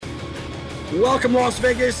Welcome, Las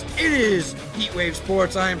Vegas. It is Heatwave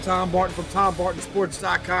Sports. I am Tom Barton from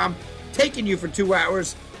TomBartonSports.com, taking you for 2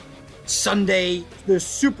 hours. Sunday, the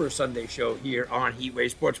Super Sunday show here on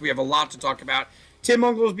Heatwave Sports. We have a lot to talk about. Tim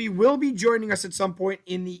Unglesby will be joining us at some point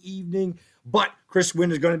in the evening, but Chris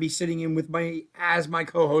Wynn is going to be sitting in with as my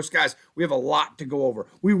co-host. Guys, we have a lot to go over.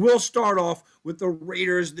 We will start off with the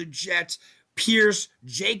Raiders, the Jets. Pierce,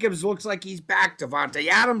 Jacobs looks like he's back. Davante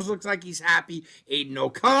Adams looks like he's happy. Aiden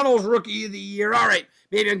O'Connell's Rookie of the Year. All right,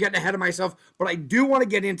 maybe I'm getting ahead of myself, but I do want to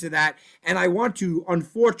get into that, and I want to,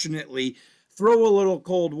 unfortunately, throw a little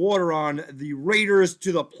cold water on the Raiders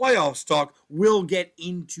to the playoffs talk. We'll get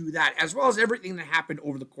into that, as well as everything that happened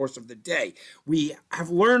over the course of the day. We have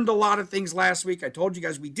learned a lot of things last week. I told you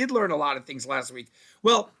guys we did learn a lot of things last week.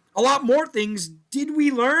 Well, a lot more things did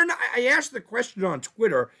we learn? I asked the question on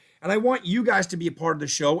Twitter, and I want you guys to be a part of the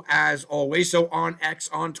show as always. So on X,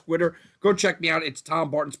 on Twitter, go check me out. It's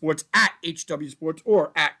Tom Barton Sports, at HW Sports,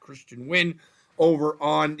 or at Christian Wynn over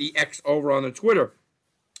on the X, over on the Twitter.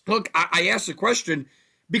 Look, I asked the question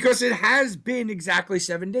because it has been exactly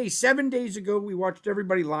 7 days. 7 days ago, we watched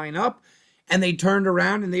everybody line up, and they turned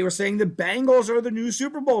around and they were saying the Bengals are the new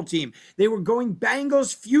Super Bowl team. They were going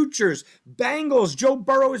Bengals futures. Bengals, Joe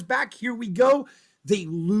Burrow is back. Here we go. They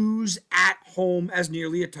lose at home as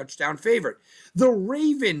nearly a touchdown favorite. The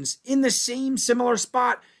Ravens in the same similar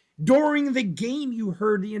spot. During the game, you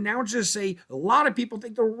heard the announcers say a lot of people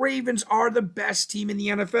think the Ravens are the best team in the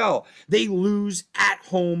NFL. They lose at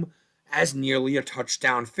home as nearly a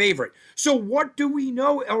touchdown favorite. So what do we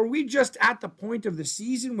know? Are we just at the point of the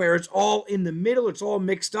season where it's all in the middle, it's all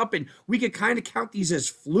mixed up, and we could kind of count these as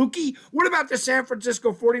fluky? What about the San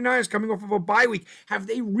Francisco 49ers coming off of a bye week? Have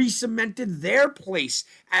they re-cemented their place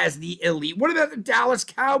as the elite? What about the Dallas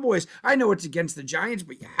Cowboys? I know it's against the Giants,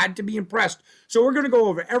 but you had to be impressed. So we're going to go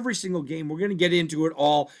over every single game. We're going to get into it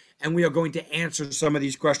all, and we are going to answer some of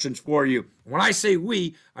these questions for you. When I say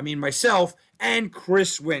we, I mean myself and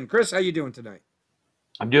Chris Wynn. Chris, how you doing tonight?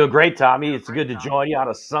 I'm doing great, Tommy. It's good to join you on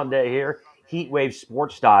a Sunday here, Heatwave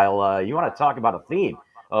Sports Style. You want to talk about a theme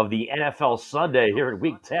of the NFL Sunday here in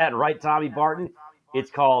Week 10, right, Tommy Barton?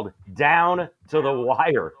 It's called Down to the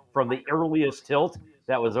Wire, from the earliest tilt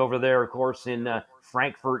that was over there, of course, in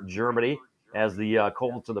Frankfurt, Germany, as the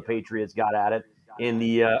Colts and the Patriots got at it in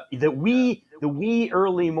the wee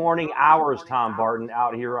early morning hours, Tom Barton,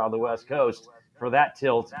 out here on the West Coast, for that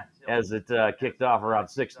tilt as it kicked off around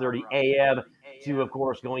 6:30 a.m. to, of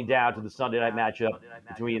course, going down to the Sunday night matchup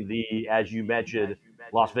between the, as you mentioned,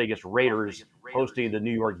 Las Vegas Raiders hosting the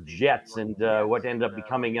New York Jets, and what ended up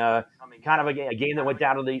becoming kind of a game that went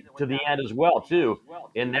down to the end as well, too,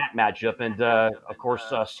 in that matchup. And, of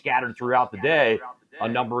course, scattered throughout the day, a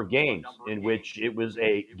number of games in which it was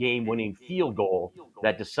a game-winning field goal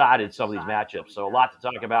that decided some of these matchups. So a lot to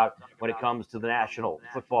talk about when it comes to the National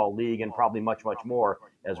Football League, and probably much, much more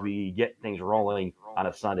as we get things rolling on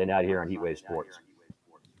a Sunday night here on Heatwave Sports.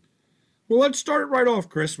 Well, let's start right off,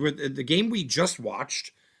 Chris, with the game we just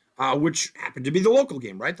watched, which happened to be the local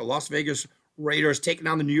game, right? The Las Vegas Raiders taking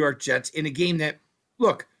on the New York Jets in a game that,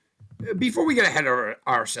 look, before we get ahead of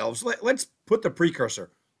ourselves, let's put the precursor.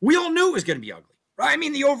 We all knew it was going to be ugly. I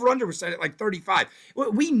mean, the over-under was set at like 35.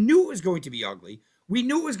 We knew it was going to be ugly. We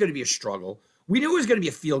knew it was going to be a struggle. We knew it was going to be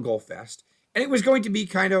a field goal fest. And it was going to be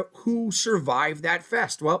kind of who survived that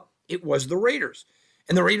fest. Well, it was the Raiders.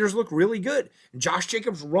 And the Raiders look really good. Josh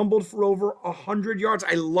Jacobs rumbled for over 100 yards.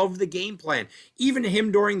 I love the game plan. Even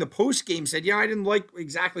him during the post-game said, I didn't like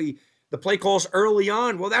exactly the play calls early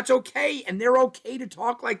on. Well, that's okay. And they're okay to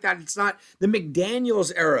talk like that. It's not the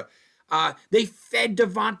McDaniels era. They fed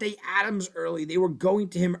Davante Adams early. They were going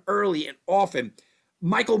to him early and often.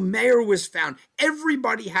 Michael Mayer was found.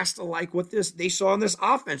 Everybody has to like what they saw in this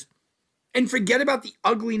offense. And forget about the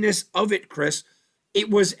ugliness of it, Chris. It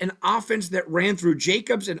was an offense that ran through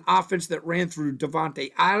Jacobs, an offense that ran through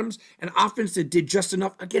Davante Adams, an offense that did just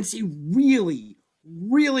enough against a really,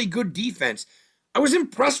 really good defense. I was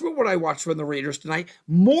impressed with what I watched from the Raiders tonight,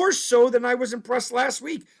 more so than I was impressed last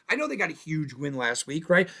week. I know they got a huge win last week,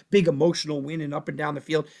 right? Big emotional win and up and down the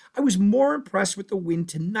field. I was more impressed with the win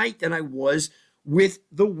tonight than I was with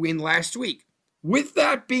the win last week. With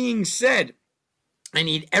that being said, I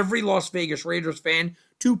need every Las Vegas Raiders fan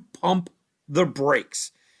to pump the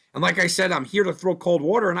brakes. And like I said, I'm here to throw cold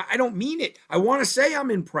water, and I don't mean it. I want to say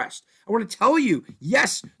I'm impressed. I want to tell you,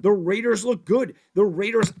 yes, the Raiders look good. The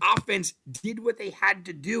Raiders offense did what they had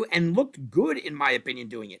to do and looked good, in my opinion,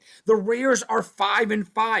 doing it. The Raiders are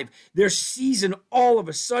 5-5. Their season all of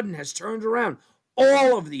a sudden has turned around.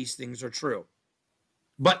 All of these things are true.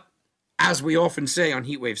 But as we often say on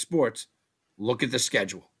Heatwave Sports, look at the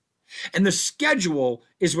schedule. And the schedule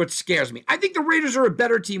is what scares me. I think the Raiders are a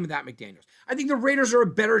better team without McDaniels. I think the Raiders are a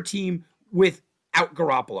better team without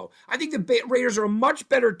Garoppolo. I think the Raiders are a much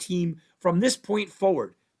better team from this point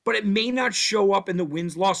forward, but it may not show up in the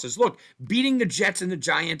wins losses. Look, beating the Jets and the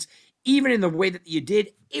Giants, even in the way that you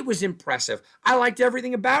did, it was impressive. I liked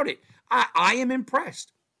everything about it. I am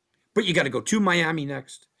impressed. But you got to go to Miami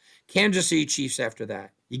next, Kansas City Chiefs after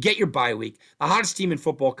that. You get your bye week. The hottest team in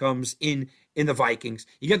football comes in the Vikings.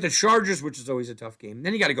 You get the Chargers, which is always a tough game.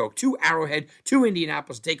 Then you got to go to Arrowhead, to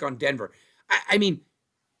Indianapolis, take on Denver. I mean,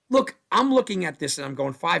 look, I'm looking at this and I'm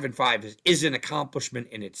going 5-5 is an accomplishment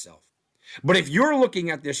in itself. But if you're looking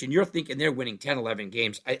at this and you're thinking they're winning 10, 11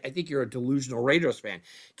 games, I think you're a delusional Raiders fan.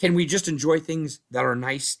 Can we just enjoy things that are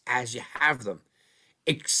nice as you have them?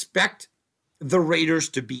 Expect the Raiders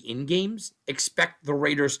to be in games. Expect the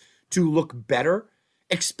Raiders to look better.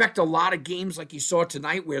 Expect a lot of games like you saw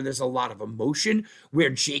tonight where there's a lot of emotion, where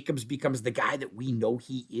Jacobs becomes the guy that we know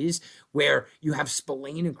he is, where you have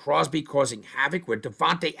Spillane and Crosby causing havoc, where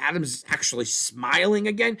Devontae Adams is actually smiling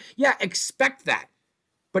again. Yeah, expect that.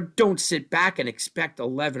 But don't sit back and expect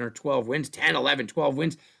 11 or 12 wins, 10, 11, 12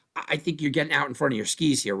 wins. I think you're getting out in front of your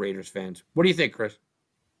skis here, Raiders fans. What do you think, Chris?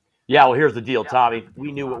 Yeah, well, here's the deal, Tommy.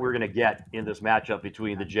 We knew what we were going to get in this matchup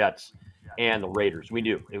between the Jets and the Raiders. We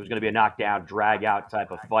knew it was going to be a knockdown, drag-out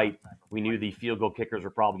type of fight. We knew the field goal kickers were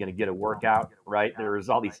probably going to get a workout, right? There was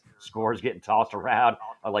all these scores getting tossed around,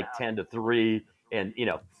 like 10-3 and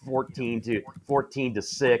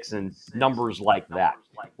 14-6 and numbers like that.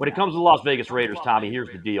 When it comes to the Las Vegas Raiders, Tommy, here's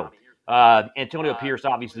the deal. Antonio Pierce,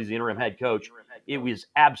 obviously, is the interim head coach. It was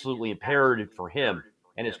absolutely imperative for him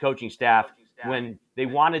and his coaching staff when they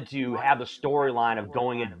wanted to have the storyline of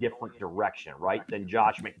going a different direction, right, than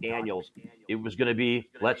Josh McDaniels. It was going to be,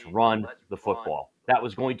 let's run the football. That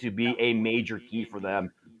was going to be a major key for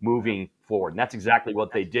them moving forward. And that's exactly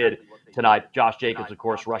what they did tonight. Josh Jacobs, of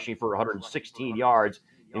course, rushing for 116 yards,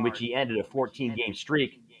 in which he ended a 14-game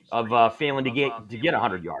streak of failing to get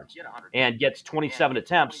 100 yards, and gets 27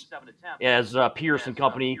 attempts as Pierce and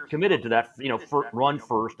company committed to that, run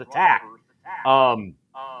first attack.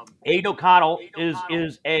 Aiden O'Connell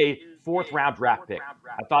is a fourth-round draft pick.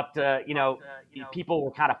 I thought, people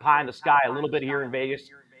were kind of pie in the sky a little bit here in Vegas,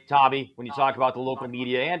 Tommy, when you talk about the local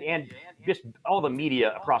media and just all the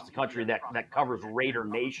media across the country that covers Raider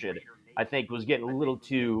Nation, I think was getting a little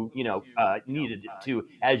too, needed to,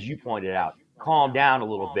 as you pointed out, calm down a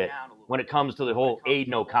little bit when it comes to the whole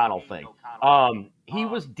Aiden O'Connell thing. He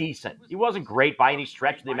was decent. He wasn't great by any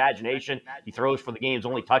stretch of the imagination. He throws for the game's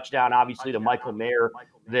only touchdown, obviously, to Michael Mayer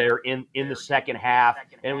there in the second half.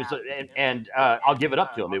 And it was, I'll give it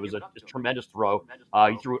up to him. It was a tremendous throw.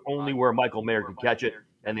 He threw it only where Michael Mayer could catch it,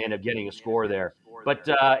 and they ended up getting a score there. But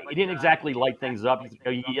he didn't exactly light things up.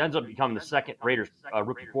 He ends up becoming the second Raiders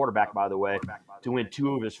rookie quarterback, by the way, to win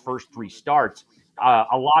 2 of his first 3 starts.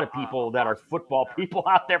 A lot of people that are football people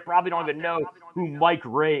out there probably don't even know who Mike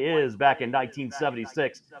Ray is back in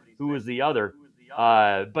 1976, who was the other.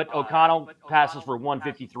 But O'Connell passes for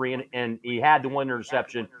 153, and he had the 1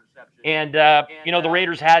 interception. And, the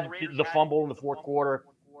Raiders had the fumble in the fourth quarter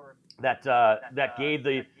that gave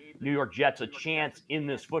the New York Jets a chance in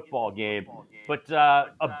this football game. But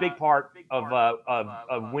a big part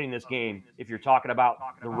of winning this game, if you're talking about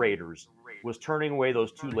the Raiders, was turning away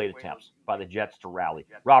those 2 late attempts by the Jets to rally.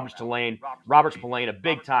 Robert Spillane, a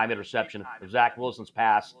big-time interception of Zach Wilson's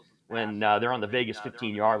pass when they're on the Vegas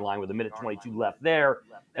 15-yard line with 1:22 left there.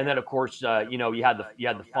 And then, of course, you had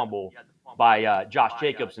the fumble by Josh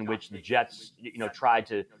Jacobs, in which the Jets, tried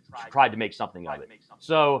to make something of it.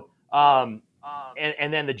 So,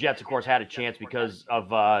 and then the Jets, of course, had a chance because of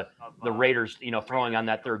the Raiders, throwing on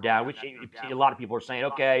that third down, which a lot of people are saying,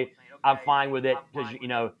 okay, I'm fine with it because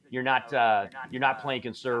you're not playing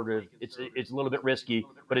conservative. It's a little bit risky,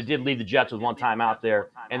 but it did leave the Jets with 1 timeout there,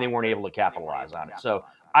 and they weren't able to capitalize on it. So,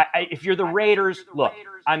 if you're the Raiders, look,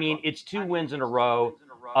 it's 2 wins in a row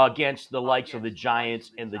against the likes of the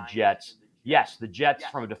Giants and the Jets. Yes, the Jets,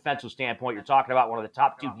 from a defensive standpoint, you're talking about one of the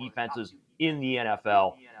top 2 defenses in the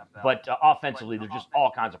NFL. But offensively, there's just all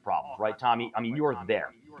kinds of problems, right, Tommy? You're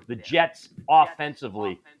there. The Jets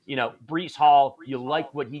offensively, Breece Hall, you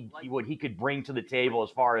like what he could bring to the table as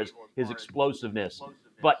far as his explosiveness,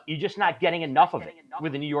 but you're just not getting enough of it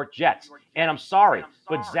with the New York Jets. And I'm sorry,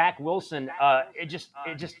 but Zach Wilson,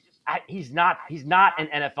 he's not an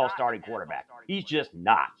NFL starting quarterback. He's just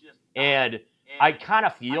not. And I kind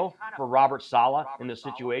of feel for Robert Saleh in this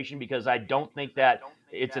situation because I don't think that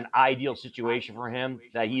it's an ideal situation for him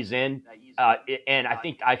that he's in. And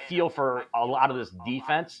I feel for a lot of this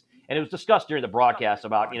defense. And it was discussed during the broadcast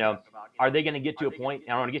about, are they going to get to a point?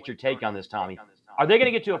 And I want to get your take on this, Tommy. Are they going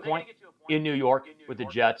to get to a point in New York with the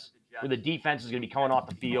Jets where the defense is going to be coming off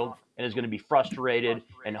the field and is going to be frustrated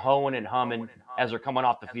and hoeing and humming as they're coming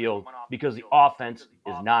off the field because the offense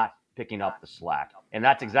is not picking up the slack? And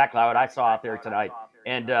that's exactly what I saw out there tonight.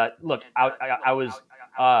 And look, I was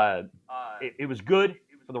it was good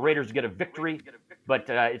for the Raiders to get a victory, but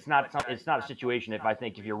it's not a situation.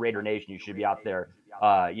 If you're Raider Nation, you should be out there,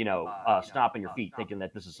 stomping your feet, thinking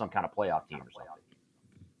that this is some kind of playoff team or something.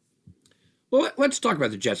 Well, let's talk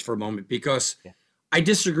about the Jets for a moment, because I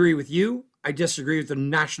disagree with you. I disagree with the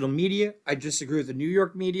national media. I disagree with the New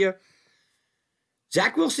York media.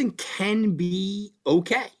 Zach Wilson can be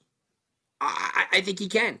okay. I think he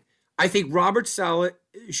can. I think Robert Saleh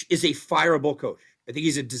is a fireable coach. I think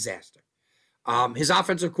he's a disaster. His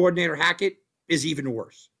offensive coordinator, Hackett, is even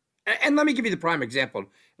worse. And let me give you the prime example. And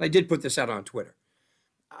I did put this out on Twitter.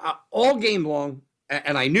 All game long,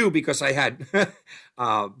 and I knew because I had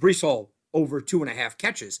Breece Hall over 2.5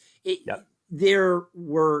 catches. There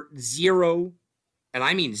were zero, and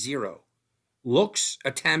I mean zero, looks,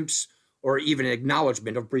 attempts, or even an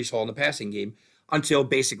acknowledgement of Breece Hall in the passing game until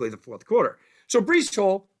basically the fourth quarter. So Breece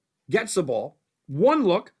Hall gets the ball, one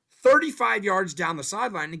look, 35 yards down the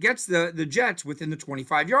sideline, and gets the Jets within the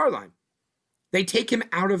 25-yard line. They take him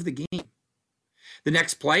out of the game. The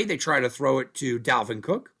next play, they try to throw it to Dalvin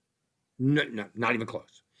Cook. No, not even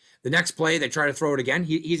close. The next play, they try to throw it again.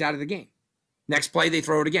 He's out of the game. Next play, they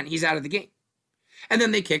throw it again. He's out of the game. And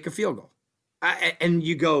then they kick a field goal. And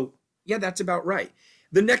you go, yeah, that's about right.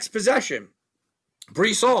 The next possession,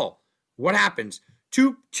 Breece Hall, what happens?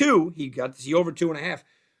 Two, he over 2.5.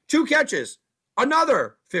 2 catches,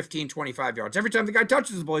 another 15, 25 yards. Every time the guy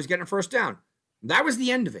touches the ball, he's getting a first down. That was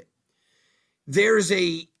the end of it. There's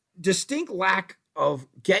a distinct lack of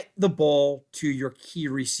get the ball to your key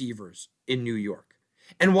receivers in New York.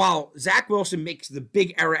 And while Zach Wilson makes the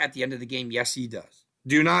big error at the end of the game, yes, he does.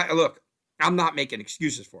 I'm not making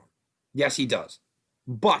excuses for him. Yes, he does.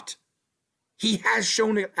 But he has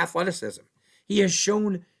shown athleticism. He has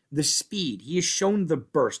shown the speed. He has shown the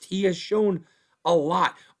burst. He has shown a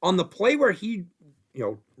lot. On the play where he,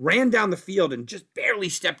 ran down the field and just barely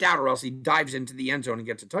stepped out, or else he dives into the end zone and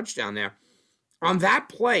gets a touchdown there. On that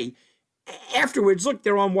play, afterwards, look,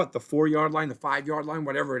 they're on the 4-yard line, the 5-yard line,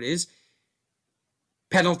 whatever it is.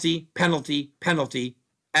 Penalty,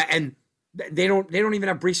 and they don't even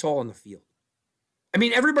have Breece Hall on the field. I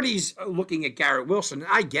mean, everybody's looking at Garrett Wilson, and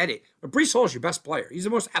I get it, but Breece Hall is your best player. He's the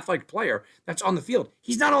most athletic player that's on the field.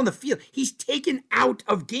 He's not on the field. He's taken out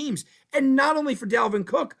of games, and not only for Dalvin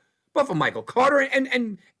Cook, but for Michael Carter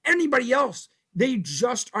and anybody else. They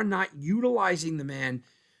just are not utilizing the man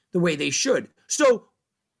the way they should. So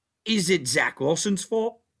is it Zach Wilson's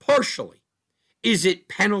fault? Partially. Is it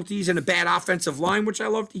penalties and a bad offensive line, which I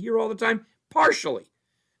love to hear all the time? Partially.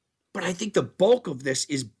 But I think the bulk of this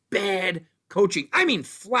is bad coaching. I mean,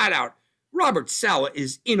 flat out, Robert Saleh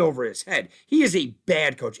is in over his head. He is a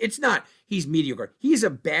bad coach. It's not he's mediocre. He's a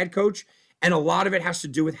bad coach, and a lot of it has to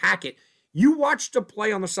do with Hackett. You watched a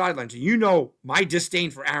play on the sidelines, and you know my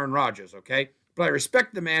disdain for Aaron Rodgers, okay? But I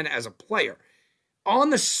respect the man as a player. On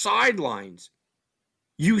the sidelines,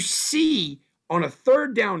 you see on a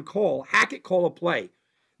third down call, Hackett call a play.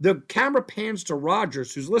 The camera pans to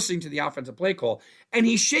Rodgers, who's listening to the offensive play call, and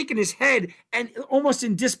he's shaking his head and almost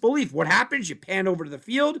in disbelief. What happens? You pan over to the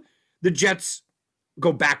field. The Jets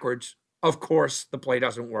go backwards. Of course, the play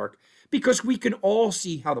doesn't work because we can all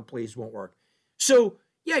see how the plays won't work. So,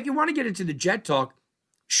 yeah, if you want to get into the Jet talk,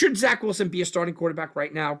 should Zach Wilson be a starting quarterback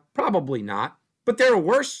right now? Probably not. But there are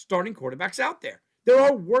worse starting quarterbacks out there. There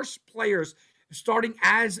are worse players starting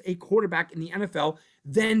as a quarterback in the NFL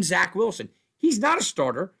than Zach Wilson. He's not a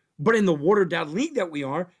starter, but in the watered-down league that we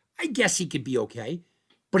are, I guess he could be okay.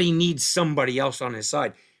 But he needs somebody else on his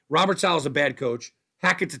side. Robert Saleh's a bad coach.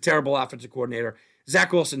 Hackett's a terrible offensive coordinator.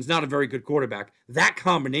 Zach Wilson's not a very good quarterback. That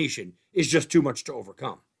combination is just too much to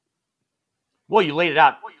overcome. Well, you laid it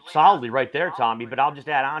out solidly right there, Tommy, but I'll just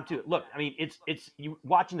add on to it. Look, I mean, it's you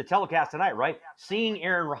watching the telecast tonight, right? Seeing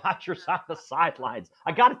Aaron Rodgers on the sidelines.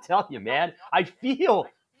 I got to tell you, man, I feel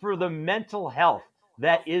for the mental health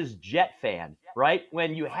that is Jet fan, right?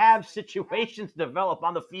 When you have situations develop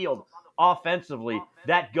on the field offensively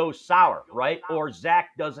that go sour, right? Or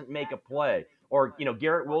Zach doesn't make a play, or,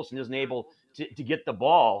 Garrett Wilson isn't able to get the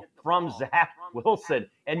ball from Zach Wilson,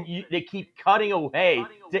 and they keep cutting away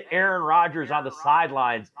to Aaron Rodgers on the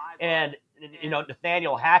sidelines, and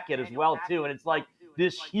Nathaniel Hackett as well too, and it's like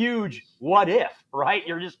this huge what if, right?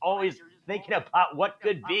 You're just always thinking about what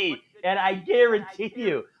could be. And I guarantee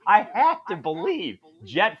you, I have to believe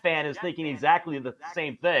Jet fan is thinking exactly the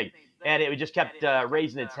same thing. And it just kept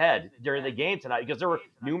raising its head during the game tonight because there were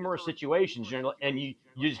numerous situations, and you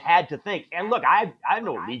just had to think. And look, I have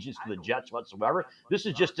no allegiance to the Jets whatsoever. This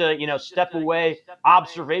is just a step away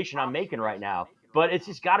observation I'm making right now. But it's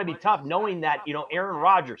just got to be tough knowing that Aaron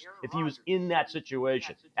Rodgers, if he was in that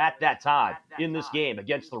situation at that time in this game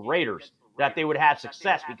against the Raiders, that they would have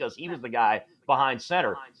success because he was the guy behind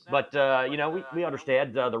center. But we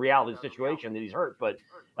understand the reality of the situation that he's hurt, but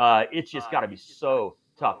it's just got to be so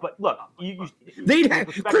tough. But look, they'd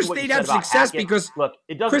have success because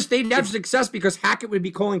success because Hackett would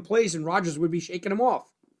be calling plays and Rodgers would be shaking him off.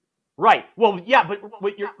 Right. Well, yeah, but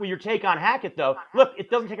with your take on Hackett, though, look, it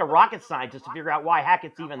doesn't take a rocket scientist to figure out why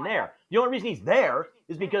Hackett's even there. The only reason he's there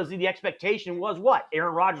is because the expectation was what?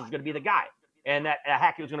 Aaron Rodgers was going to be the guy, and that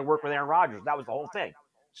Hackett was going to work with Aaron Rodgers. That was the whole thing.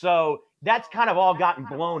 So that's kind of all gotten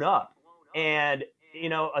blown up, and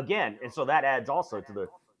again, and so that adds also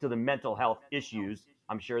to the mental health issues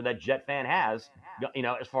I'm sure that Jet fan has,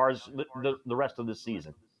 as far as the rest of this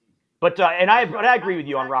season. But I agree with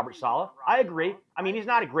you on Robert Saleh. I agree. I mean, he's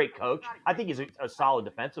not a great coach. I think he's a solid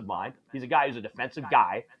defensive mind. He's a guy who's a defensive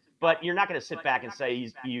guy. But you're not going to sit back and say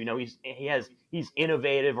he's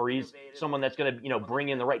innovative or he's someone that's going to bring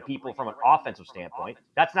in the right people from an offensive standpoint.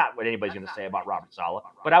 That's not what anybody's going to say about Robert Saleh.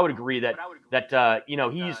 But I would agree that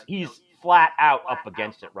he's flat out up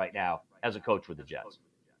against it right now as a coach with the Jets.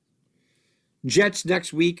 Jets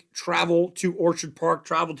next week travel to Orchard Park,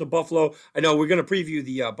 travel to Buffalo. I know we're going to preview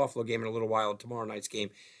the Buffalo game in a little while, tomorrow night's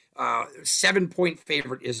game. 7-point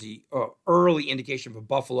favorite is the early indication for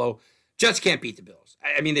Buffalo. Jets can't beat the Bills.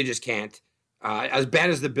 I mean, they just can't. As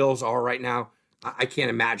bad as the Bills are right now, I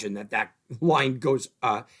can't imagine that line goes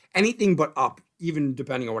anything but up, even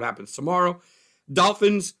depending on what happens tomorrow.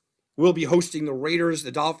 Dolphins will be hosting the Raiders.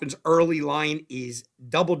 The Dolphins' early line is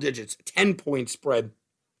double digits, 10-point spread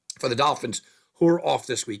for the Dolphins, who are off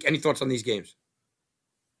this week. Any thoughts on these games?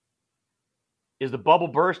 Is the bubble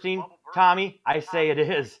bursting, Tommy? I say it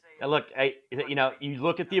is. And look, you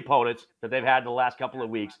look at the opponents that they've had the last couple of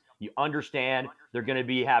weeks. You understand they're going to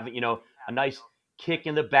be having, a nice kick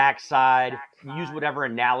in the backside. Use whatever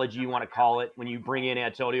analogy you want to call it when you bring in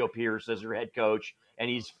Antonio Pierce as your head coach, and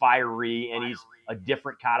he's fiery and he's a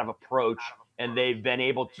different kind of approach. And they've been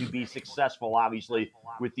able to be successful, obviously,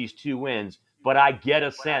 with these 2 wins. But I get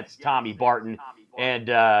a sense, Tommy Barton, and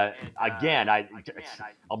again,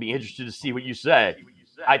 I'll be interested to see what you say.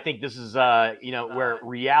 I think this is, where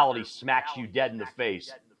reality smacks you dead in the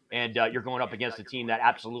face, and you're going up against a team that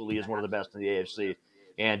absolutely is one of the best in the AFC,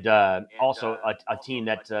 and also a team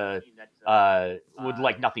that would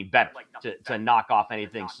like nothing better to knock off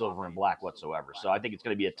anything silver and black whatsoever. So I think it's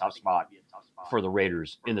going to be a tough spot for the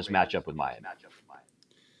Raiders in this matchup with Miami.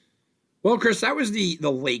 Well, Chris, that was the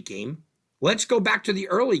late game. Let's go back to the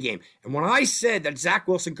early game. And when I said that Zach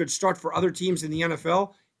Wilson could start for other teams in the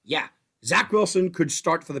NFL, yeah, Zach Wilson could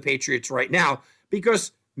start for the Patriots right now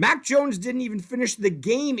because Mac Jones didn't even finish the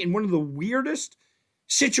game in one of the weirdest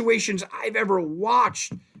situations I've ever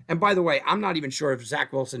watched. And by the way, I'm not even sure if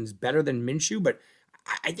Zach Wilson's better than Minshew, but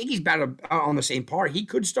I think he's better on the same par. He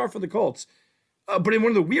could start for the Colts. But in one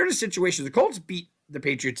of the weirdest situations, the Colts beat the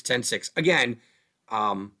Patriots 10-6. Again,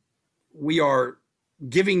 we are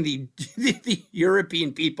giving the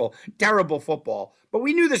European people terrible football. But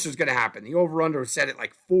we knew this was going to happen. The over-under was set at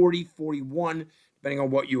like 40, 41, depending on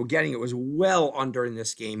what you were getting. It was well under in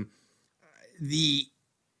this game. The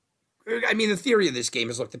theory of this game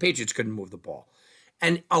is, look, the Patriots couldn't move the ball.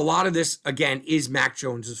 And a lot of this, again, is Mac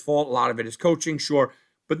Jones' fault. A lot of it is coaching, sure.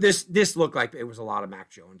 But this looked like it was a lot of Mac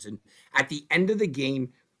Jones. And at the end of the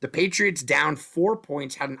game, the Patriots down 4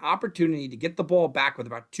 points, had an opportunity to get the ball back with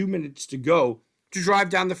about 2 minutes to go to drive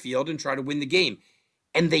down the field and try to win the game.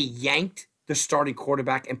 And they yanked the starting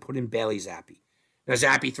quarterback and put in Bailey Zappi. Now,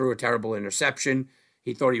 Zappi threw a terrible interception.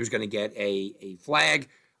 He thought he was going to get a flag.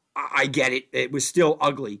 I get it. It was still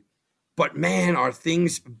ugly. But, man, are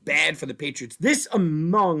things bad for the Patriots. This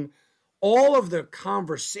among all of the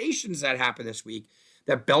conversations that happened this week,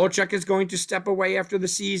 that Belichick is going to step away after the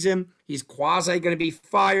season. He's quasi going to be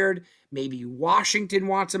fired. Maybe Washington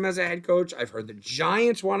wants him as a head coach. I've heard the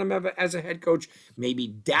Giants want him as a head coach. Maybe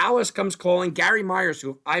Dallas comes calling. Gary Myers,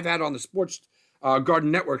 who I've had on the Sports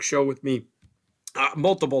Garden Network show with me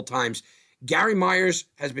multiple times. Gary Myers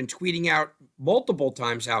has been tweeting out multiple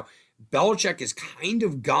times how Belichick is kind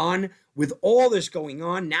of gone with all this going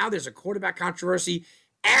on. Now there's a quarterback controversy.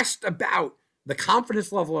 Asked about the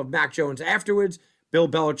confidence level of Mac Jones afterwards, Bill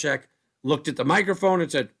Belichick looked at the microphone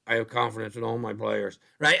and said, "I have confidence in all my players."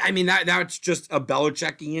 Right? I mean, that's just a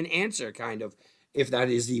Belichickian answer, kind of, if that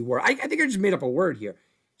is the word. I think I just made up a word here.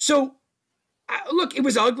 So, look, it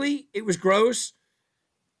was ugly. It was gross.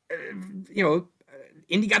 You know,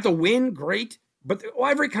 Indy got the win. Great. But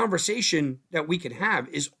every conversation that we can have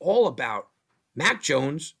is all about Mac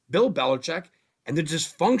Jones, Bill Belichick, and the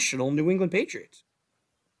dysfunctional New England Patriots.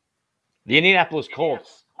 The Indianapolis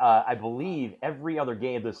Colts, I believe, every other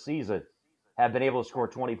game this season have been able to score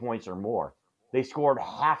 20 points or more. They scored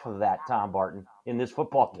half of that, Tom Barton, in this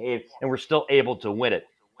football game, and were still able to win it.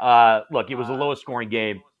 Look, it was the lowest scoring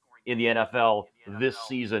game in the NFL this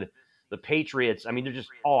season. The Patriots, I mean, they're just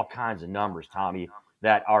all kinds of numbers, Tommy,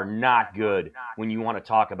 that are not good when you want to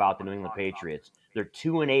talk about the New England Patriots. They're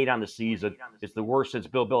 2-8 on the season. It's the worst since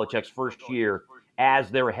Bill Belichick's first year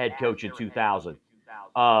as their head coach in 2000.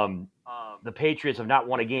 The Patriots have not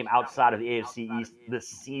won a game outside of the AFC East this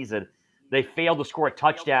season. They failed to score a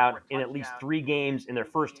touchdown in at least 3 games in their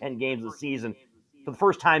first 10 games of the season for the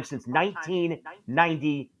first time since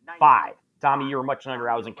 1995. Tommy, you were much younger.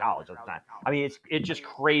 I was in college at the time. I mean, it's just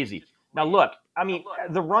crazy. Now, look, I mean,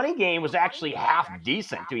 the running game was actually half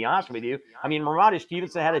decent, to be honest with you. I mean, Ramondre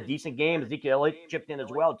Stevenson had a decent game. Ezekiel Elliott chipped in as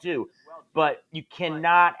well, too. But you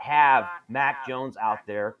cannot have Mac Jones out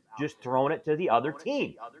there just throwing it to the other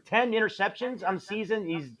team. 10 interceptions on the season.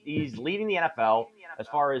 He's leading the NFL as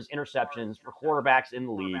far as interceptions for quarterbacks in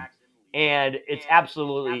the league. And it's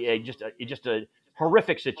absolutely just a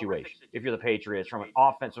horrific situation if you're the Patriots from an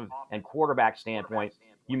offensive and quarterback standpoint.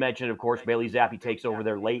 You mentioned, of course, Bailey Zappi takes over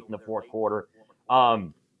there late in the fourth quarter.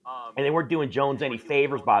 And they weren't doing Jones any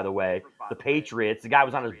favors, by the way. The Patriots, the guy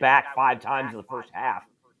was on his back 5 times in the first half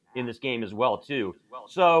in this game as well, too.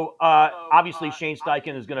 So obviously Shane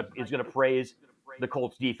Steichen is gonna praise the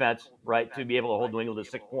Colts defense, right, to be able to hold New England to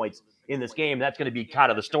 6 points in this game. That's going to be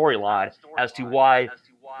kind of the storyline as to why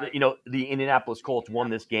the Indianapolis Colts won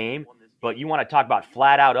this game. But you want to talk about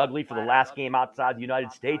flat out ugly for the last game outside the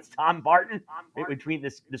United States, Tom Barton, between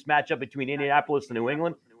this matchup between Indianapolis and New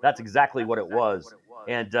England. That's exactly what it was.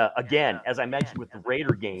 And again, as I mentioned with the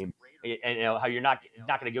Raider game, and how you're not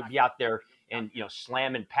going to be out there and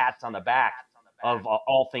slamming pats on the back of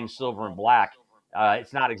all things silver and black.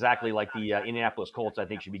 It's not exactly like the Indianapolis Colts. I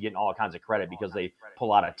think should be getting all kinds of credit because they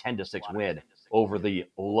pull out a 10-6 win over the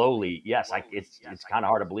lowly. Yes, it's kind of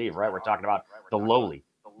hard to believe, right? We're talking about the lowly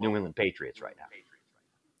New England Patriots right now.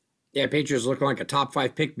 Yeah, Patriots looking like a top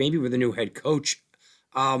 5 pick, maybe with a new head coach.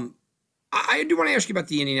 I do want to ask you about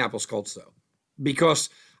the Indianapolis Colts, though, because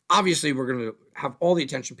obviously we're going to have all the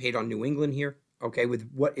attention paid on New England here, okay, with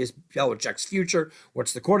what is Belichick's future,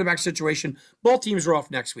 what's the quarterback situation. Both teams are off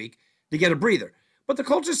next week to get a breather. But the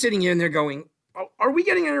Colts are sitting here and they're going, are we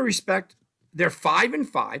getting any respect? They're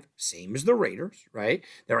 5-5, same as the Raiders, right?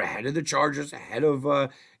 They're ahead of the Chargers, ahead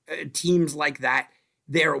of teams like that.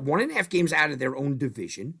 They're 1.5 games out of their own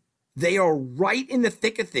division. They are right in the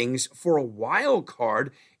thick of things for a wild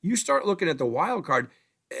card. You start looking at the wild card,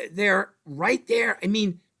 they're right there. I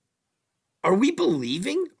mean, are we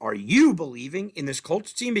believing? Are you believing in this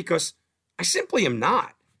Colts team? Because I simply am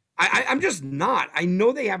not. I'm just not. I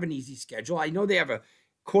know they have an easy schedule. I know they have a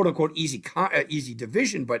quote-unquote easy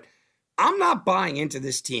division, but I'm not buying into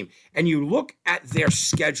this team. And you look at their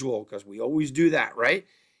schedule, because we always do that, right?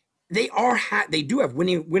 They do have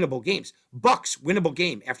winnable games. Bucks, winnable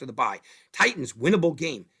game after the bye. Titans, winnable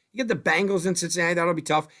game. You get the Bengals in Cincinnati, that'll be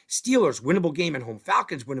tough. Steelers, winnable game at home.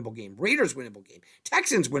 Falcons, winnable game. Raiders, winnable game.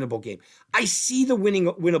 Texans, winnable game. I see the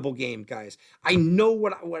winnable game, guys. I know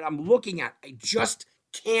what I'm looking at. I just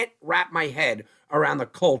can't wrap my head around the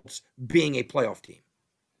Colts being a playoff team.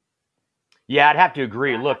 Yeah, I'd have to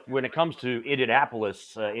agree. Look, when it comes to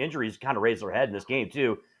Indianapolis, injuries kind of raise their head in this game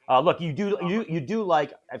too. Look, you do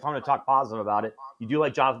like, if I'm going to talk positive about it, you do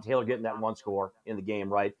like Jonathan Taylor getting that 1 score in the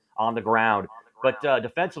game, right, on the ground. But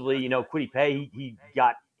defensively, Kwity Paye, he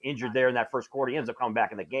got injured there in that first quarter. He ends up coming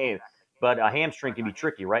back in the game. But a hamstring can be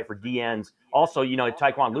tricky, right, for DNs. Also,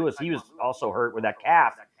 Tyquan Lewis, he was also hurt with that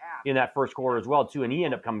calf in that first quarter as well, too, and he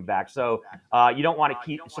ended up coming back. So you don't want to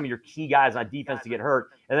keep some of your key guys on defense to get hurt.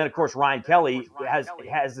 And then, of course, Ryan Kelly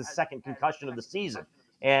has his second concussion of the season.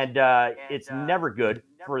 And it's never good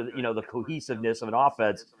for, the cohesiveness of an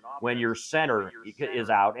offense when your center is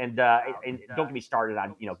out. And don't get me started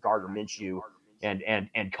on, Gardner Minshew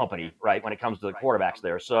and company, right, when it comes to the quarterbacks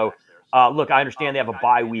there. So, look, I understand they have a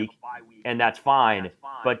bye week, and that's fine.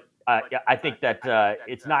 But I think that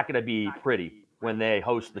it's not going to be pretty when they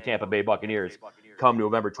host the Tampa Bay Buccaneers come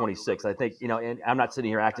November 26th. I think, and I'm not sitting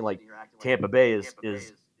here acting like Tampa Bay is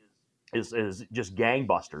just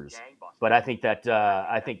gangbusters. But I think that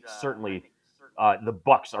certainly the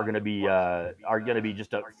Bucks are going to be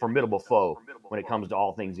just a formidable foe when it comes to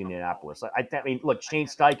all things Indianapolis. I mean, look, Shane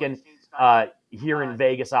Steichen here in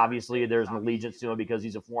Vegas, obviously there's an allegiance to him because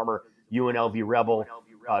he's a former UNLV Rebel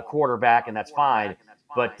quarterback, and that's fine.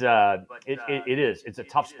 But it's a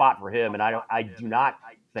tough spot for him, and I do not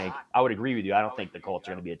think, I would agree with you. I don't think the Colts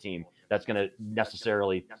are going to be a team that's going to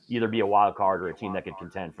necessarily either be a wild card or a team that can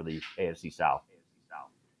contend for the AFC South.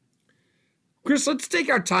 Chris, let's take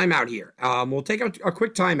our timeout here. We'll take a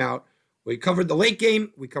quick timeout. We covered the late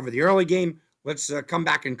game. We covered the early game. Let's come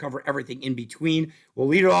back and cover everything in between. We'll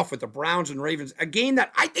lead it off with the Browns and Ravens, a game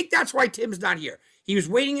that I think that's why Tim's not here. He was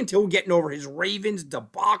waiting until getting over his Ravens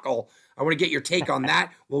debacle. I want to get your take on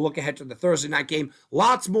that. We'll look ahead to the Thursday night game.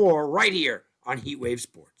 Lots more right here on Heatwave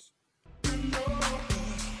Sports.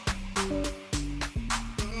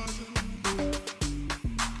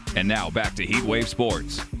 And now back to Heatwave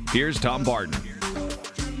Sports. Here's Tom Barton.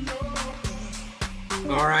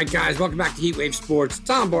 All right, guys, welcome back to Heatwave Sports.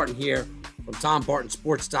 Tom Barton here from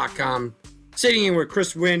TomBartonSports.com. Sitting in with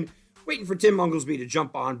Chris Wynn, waiting for Tim Unglesby to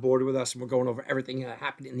jump on board with us, and we're going over everything that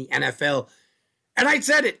happened in the NFL. And I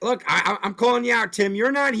said it. Look, I'm calling you out, Tim.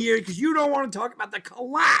 You're not here because you don't want to talk about the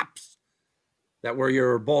collapse that were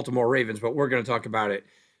your Baltimore Ravens, but we're going to talk about it.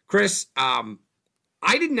 Chris, I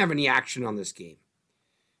didn't have any action on this game.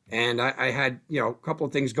 And I had, a couple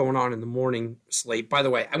of things going on in the morning slate. By the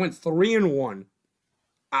way, I went 3-1.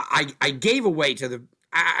 I gave away to the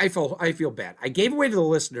I feel bad. I gave away to the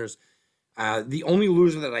listeners the only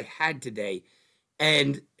loser that I had today.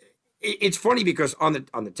 And it's funny because on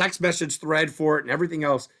the text message thread for it and everything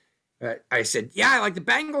else, I said, yeah, I like the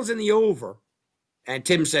Bengals in the over. And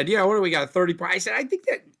Tim said, what do we got, a 30? I said, I think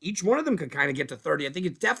that each one of them could kind of get to 30. I think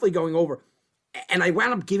it's definitely going over. And I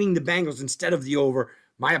wound up giving the Bengals instead of the over.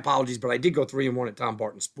 My apologies, but I did go 3-1 at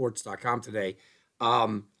TomBartonSports.com today.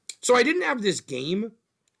 So I didn't have this game.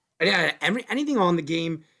 I didn't have anything on the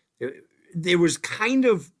game. There was kind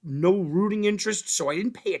of no rooting interest, so I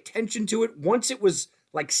didn't pay attention to it. Once it was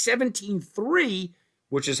like 17-3,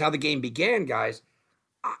 which is how the game began, guys,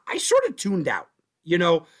 I sort of tuned out.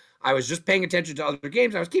 I was just paying attention to other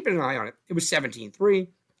games. I was keeping an eye on it. It was 17-3.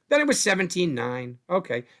 Then it was 17-9.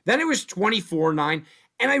 Okay. Then it was 24-9.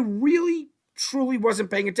 And I really, truly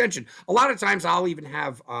wasn't paying attention. A lot of times I'll even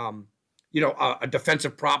have, a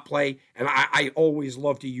defensive prop play, and I always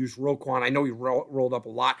love to use Roquan. I know he rolled up a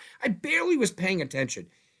lot. I barely was paying attention.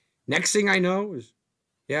 Next thing I know is,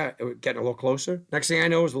 it was getting a little closer. Next thing I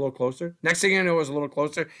know is a little closer. Next thing I know is a little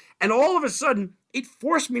closer. And all of a sudden, it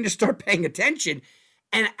forced me to start paying attention.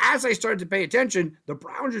 And as I started to pay attention, the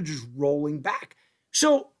Browns are just rolling back.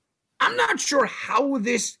 So I'm not sure how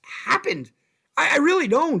this happened. I really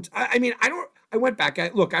don't. I went back.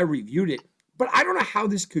 I reviewed it, but I don't know how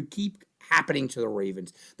this could keep happening to the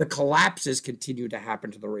Ravens. The collapses continue to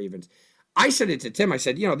happen to the Ravens. I said it to Tim. I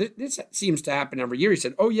said, this seems to happen every year. He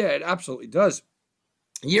said, oh, yeah, it absolutely does.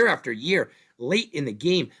 Year after year, late in the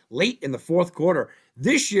game, late in the fourth quarter.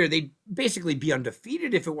 This year, they'd basically be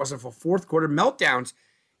undefeated if it wasn't for fourth quarter meltdowns.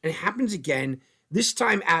 And it happens again, this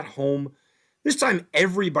time at home. This time,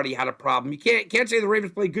 everybody had a problem. You can't say the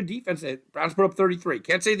Ravens played good defense. The Browns put up 33.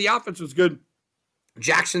 Can't say the offense was good.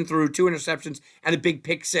 Jackson threw 2 interceptions and a big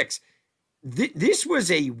pick 6. This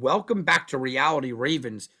was a welcome back to reality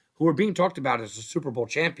Ravens who were being talked about as a Super Bowl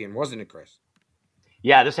champion, wasn't it, Chris?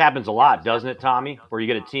 Yeah, this happens a lot, doesn't it, Tommy? Where you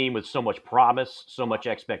get a team with so much promise, so much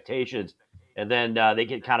expectations, and then they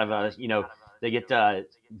get kind of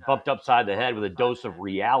bumped upside the head with a dose of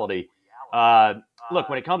reality. Look,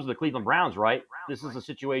 when it comes to the Cleveland Browns, right, this is a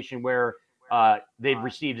situation where they've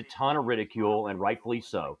received a ton of ridicule, and rightfully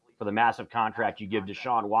so, for the massive contract you give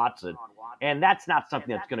Deshaun Watson. And that's not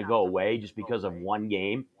something that's going to go away just because of one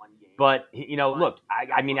game. But, look,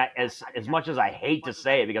 as much as I hate to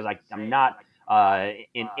say it, because I'm not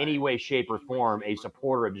in any way, shape, or form a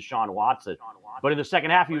supporter of Deshaun Watson, but in the second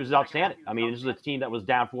half, he was outstanding. This is a team that was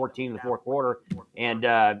down 14 in the fourth quarter. And,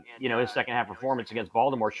 his second half performance against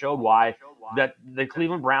Baltimore showed why that the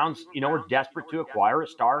Cleveland Browns, were desperate to acquire a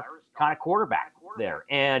star kind of quarterback there.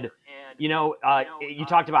 And, you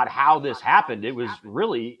talked about how this happened. It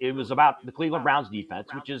was about the Cleveland Browns defense,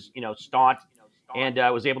 which is, staunch and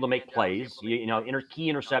was able to make plays, key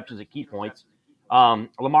interceptions at key points.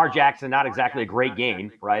 Lamar Jackson, not exactly a great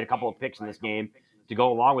game, right? A couple of picks in this game to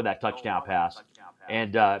go along with that touchdown pass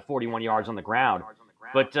and 41 yards on the ground.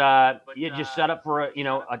 But you just set up for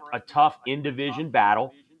a tough in-division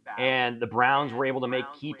battle, and the Browns were able to make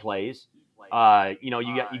key plays.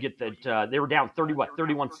 You get that they were down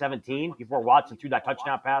 31-17 before Watson threw that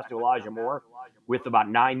touchdown pass to Elijah Moore with about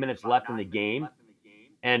 9 minutes left in the game.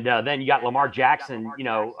 And then you got Lamar Jackson,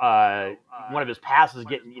 one of his passes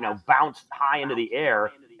getting, bounced high into the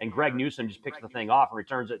air, and Greg Newsome just picks the thing off and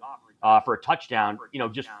returns it for a touchdown,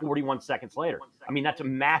 just 41 seconds later. I mean, that's a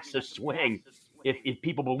massive swing. If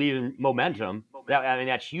people believe in momentum,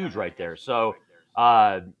 that's huge right there. So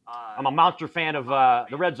I'm a monster fan of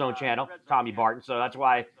the Red Zone channel, Tommy Barton. So that's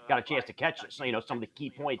why I got a chance to catch some of the key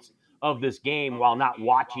points of this game while not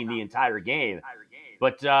watching the entire game.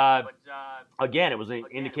 But again, it was an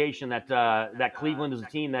indication that Cleveland is a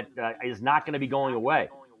team that is not going to be going away.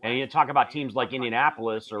 And you talk about teams like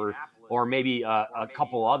Indianapolis or maybe a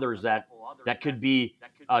couple others that could be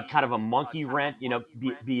kind of a monkey wrench,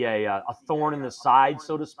 be a thorn in the side,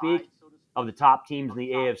 so to speak, of the top teams in the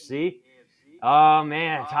AFC. Oh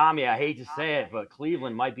man, Tommy, I hate to say it, but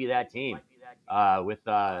Cleveland might be that team with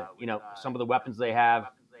some of the weapons they have,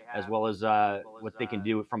 as well as what they can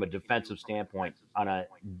do from a defensive standpoint on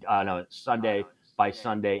a Sunday by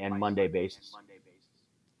Sunday and Monday basis.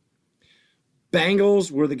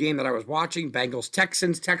 Bengals were the game that I was watching. Bengals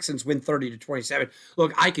Texans. Texans win 30-27.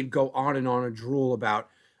 Look, I could go on and drool about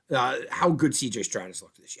how good C.J. Stroud has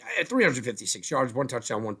looked this year. 356 yards, 1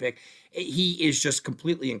 touchdown, 1 pick. He is just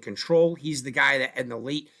completely in control. He's the guy that in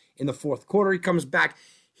the fourth quarter, he comes back.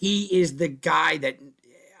 He is the guy that,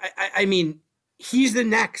 I mean, he's the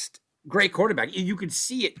next great quarterback. You can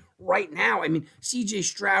see it right now. I mean, C.J.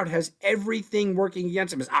 Stroud has everything working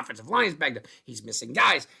against him. His offensive line is bagged up. He's missing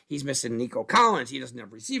guys. He's missing Nico Collins. He doesn't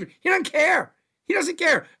have a receiver. He doesn't care. He doesn't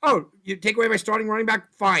care. Oh, you take away my starting running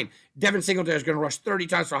back? Fine. Devin Singletary is going to rush 30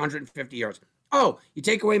 times for 150 yards. Oh, you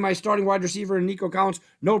take away my starting wide receiver and Nico Collins?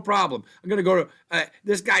 No problem. I'm going to go to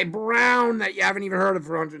this guy Brown that you haven't even heard of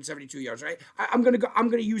for 172 yards, right? I'm going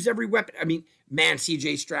to use every weapon. I mean, man,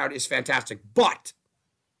 C.J. Stroud is fantastic. But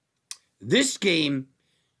this game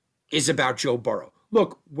is about Joe Burrow.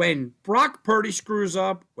 Look, when Brock Purdy screws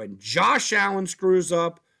up, when Josh Allen screws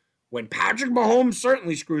up, when Patrick Mahomes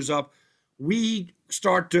certainly screws up, we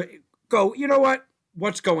start to go, you know what?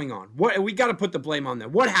 What's going on? We got to put the blame on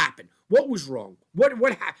them. What happened? What was wrong? What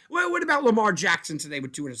about Lamar Jackson today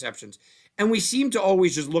with 2 interceptions? And we seem to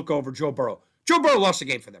always just look over Joe Burrow. Joe Burrow lost the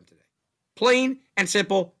game for them today. Plain and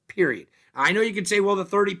simple, period. I know you can say, well, the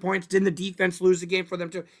 30 points, didn't the defense lose the game for them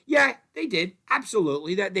too? Yeah, they did.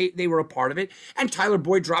 Absolutely. That they were a part of it. And Tyler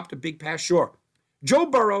Boyd dropped a big pass, sure. Joe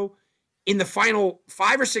Burrow, in the final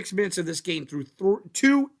 5 or 6 minutes of this game, threw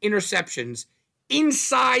 2 interceptions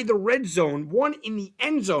inside the red zone, 1 in the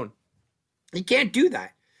end zone. He can't do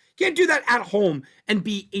that. Can't do that at home and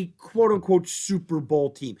be a quote-unquote Super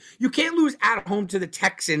Bowl team. You can't lose at home to the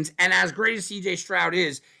Texans, and as great as C.J. Stroud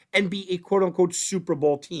is, and be a quote-unquote Super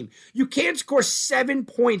Bowl team. You can't score 7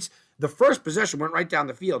 points. The first possession went right down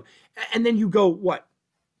the field. And then you go,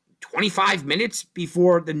 25 minutes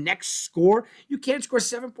before the next score? You can't score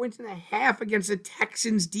 7 points and a half against the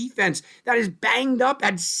Texans defense that is banged up,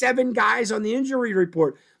 had 7 guys on the injury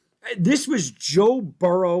report. This was Joe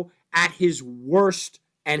Burrow at his worst,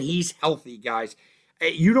 and he's healthy, guys.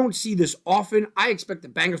 You don't see this often. I expect the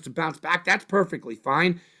Bengals to bounce back. That's perfectly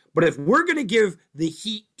fine. But if we're going to give the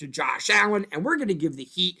heat to Josh Allen and we're going to give the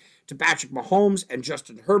heat to Patrick Mahomes and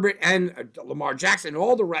Justin Herbert and Lamar Jackson and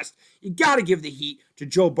all the rest, you got to give the heat to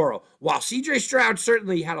Joe Burrow. While C.J. Stroud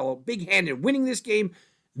certainly had a big hand in winning this game,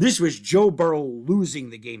 this was Joe Burrow losing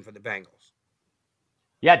the game for the Bengals.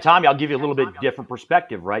 Yeah, Tommy, I'll give you a little bit different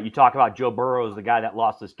perspective, right? You talk about Joe Burrow as the guy that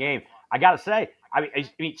lost this game. I got to say, I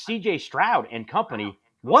mean, C.J. Stroud and company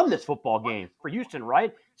won this football game for Houston,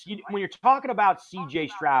 right? So when you're talking about C.J.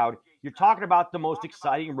 Stroud, you're talking about the most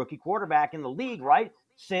exciting rookie quarterback in the league, right?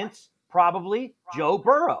 Since probably Joe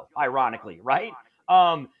Burrow, ironically, right?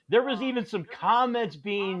 There was even some comments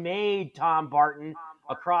being made, Tom Barton,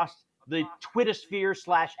 across the Twitter sphere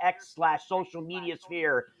 /X /social media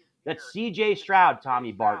sphere that C.J. Stroud,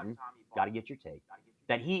 Tommy Barton, got to get your take,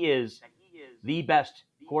 that he is the best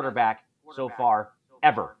quarterback so far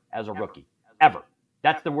ever as a rookie, ever.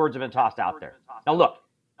 That's the words that have been tossed out there. Now, look,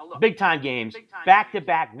 big-time games,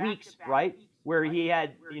 back-to-back weeks, right, where he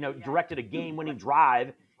had, directed a game-winning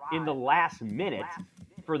drive in the last minute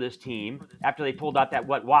for this team after they pulled out that,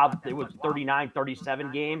 it was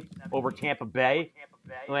 39-37 game over Tampa Bay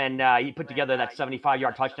when he put together that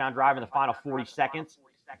 75-yard touchdown drive in the final 40 seconds.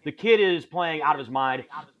 The kid is playing out of his mind.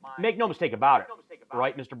 Make no mistake about it,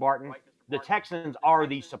 right, Mr. Barton? The Texans are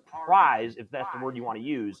the surprise, if that's the word you want to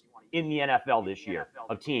use, in the NFL this year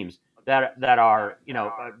of teams that are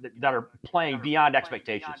playing beyond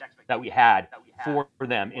expectations that we had for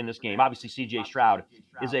them in this game. Obviously, C.J. Stroud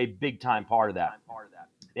is a big-time part of that.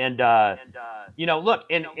 And look,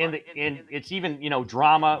 and it's even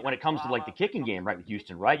drama when it comes to like the kicking game, right, with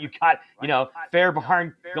Houston, right? You got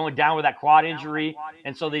Fairbairn going down with that quad injury,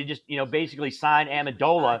 and so they just basically sign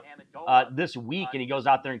Amendola this week, and he goes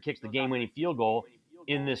out there and kicks the game-winning field goal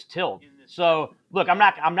in this tilt. So look, I'm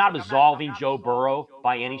not absolving Joe Burrow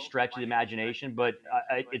by any stretch of the imagination, but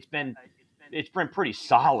it's been pretty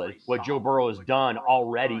solid what Joe Burrow has done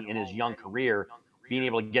already in his young career, being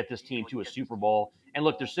able to get this team to a Super Bowl. And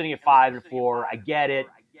look, they're sitting at 5-4. I get it.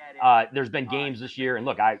 There's been games this year, and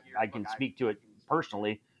look, I can speak to it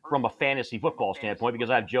personally from a fantasy football standpoint because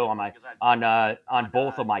I have Joe on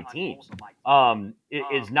both of my teams.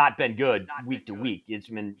 It's not been good week to week. It's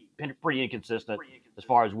been pretty inconsistent as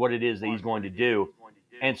far as what it is that he's going to do.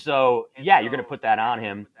 And so, yeah, you're going to put that on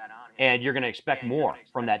him, and you're going to expect more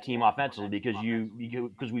from that team offensively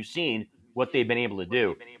because we've seen what they've been able to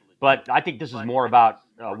do. But I think this is more about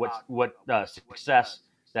what success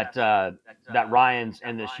that Ryans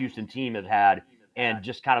and this Houston team have had, and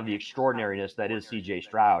just kind of the extraordinariness that is C.J.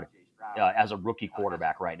 Stroud as a rookie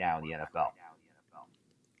quarterback right now in the NFL.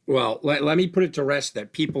 Well, let me put it to rest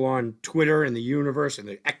that people on Twitter and the universe and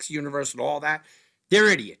the X universe and all that, they're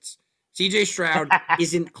idiots. C.J. Stroud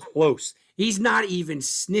isn't close. He's not even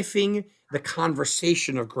sniffing the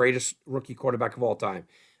conversation of greatest rookie quarterback of all time.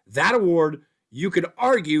 That award, you could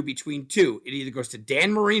argue between two. It either goes to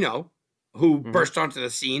Dan Marino, who burst onto the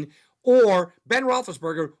scene, or Ben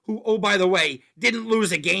Roethlisberger, who, oh, by the way, didn't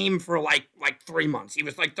lose a game for like 3 months. He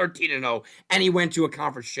was like 13-0, and he went to a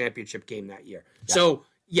conference championship game that year. Yeah. So,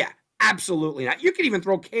 yeah, absolutely not. You could even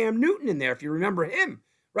throw Cam Newton in there if you remember him,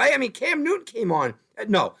 right? I mean, Cam Newton came on.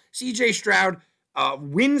 No, C.J. Stroud,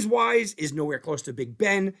 wins-wise, is nowhere close to Big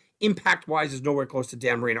Ben. Impact-wise, is nowhere close to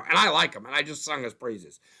Dan Marino. And I like him, and I just sung his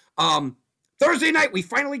praises. Thursday night, we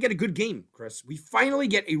finally get a good game, Chris. We finally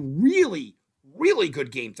get a really, really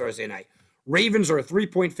good game Thursday night. Ravens are a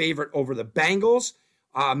 3-point favorite over the Bengals.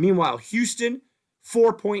 Meanwhile, Houston,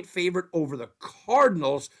 4-point favorite over the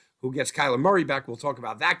Cardinals, who gets Kyler Murray back. We'll talk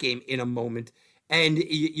about that game in a moment. And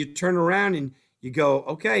you turn around and you go,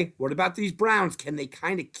 okay, what about these Browns? Can they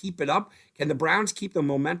kind of keep it up? Can the Browns keep the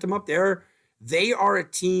momentum up? They are a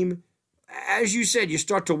team, as you said, you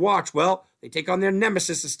start to watch. Well, they take on their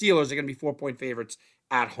nemesis, the Steelers. They're going to be 4-point favorites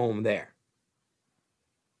at home there.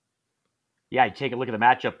 Yeah, you take a look at the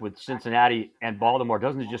matchup with Cincinnati and Baltimore.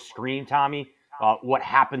 Doesn't it just scream, Tommy, what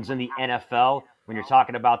happens in the NFL when you're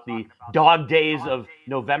talking about the dog days of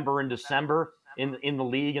November and December in the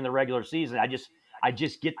league in the regular season? I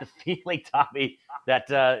just get the feeling, Tommy, that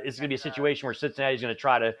it's going to be a situation where Cincinnati's going to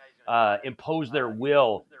try to impose their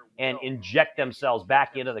will and inject themselves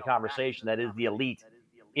back into the conversation that is the elite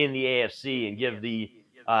in the AFC and give the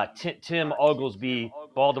Tim Oglesby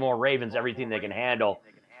Baltimore Ravens everything they can handle.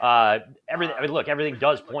 Everything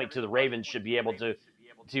does point to the Ravens should be able to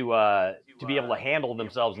be able to handle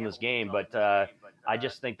themselves in this game. But I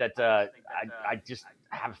just think that I just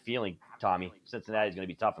have a feeling, Tommy, Cincinnati's going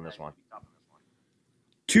to be tough in this one.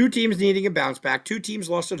 Two teams needing a bounce back. Two teams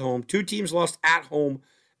lost at home. Two teams lost at home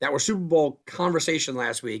that were Super Bowl conversation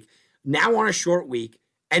last week. Now on a short week,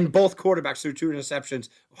 and both quarterbacks threw 2 interceptions,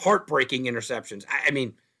 heartbreaking interceptions. I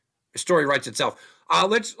mean, the story writes itself.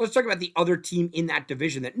 Let's talk about the other team in that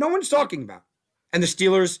division that no one's talking about. And the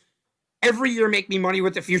Steelers every year make me money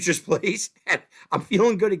with the futures plays, and I'm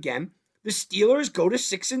feeling good again. The Steelers go to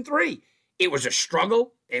 6-3. It was a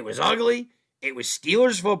struggle. It was ugly. It was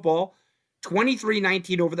Steelers football.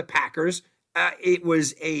 23-19 over the Packers. It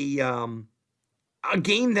was a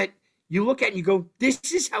game that you look at and you go, this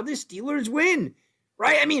is how the Steelers win,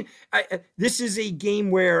 right? I mean, this is a game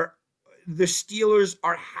where the Steelers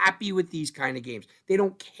are happy with these kind of games. They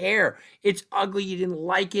don't care. It's ugly. You didn't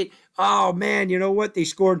like it. Oh, man, you know what? They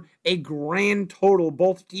scored a grand total,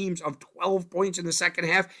 both teams, of 12 points in the second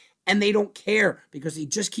half, and they don't care because they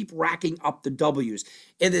just keep racking up the W's.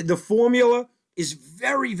 And the formula is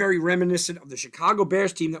very, very reminiscent of the Chicago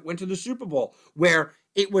Bears team that went to the Super Bowl, where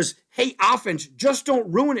it was, hey, offense, just don't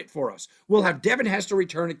ruin it for us. We'll have Devin Hester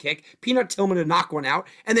return a kick, Peanut Tillman to knock one out,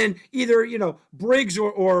 and then either, Briggs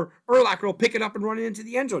or Urlacher will pick it up and run it into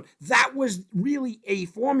the end zone. That was really a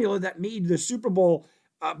formula that made the Super Bowl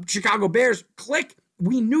Chicago Bears click.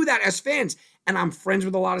 We knew that as fans, and I'm friends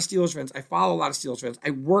with a lot of Steelers fans. I follow a lot of Steelers fans.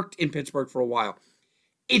 I worked in Pittsburgh for a while.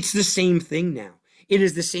 It's the same thing now. It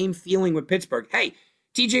is the same feeling with Pittsburgh. Hey,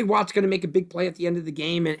 TJ Watt's going to make a big play at the end of the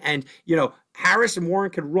game, and Harris and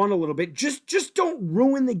Warren could run a little bit. Just don't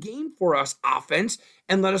ruin the game for us, offense,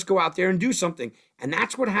 and let us go out there and do something. And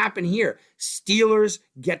that's what happened here. Steelers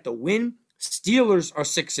get the win. Steelers are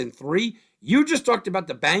 6-3. You just talked about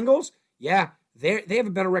the Bengals. Yeah, they have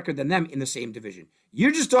a better record than them in the same division.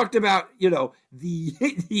 You just talked about,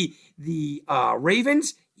 the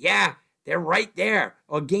Ravens. Yeah, they're right there.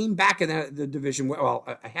 A game back in the division. Well,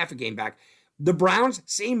 a half a game back. The Browns,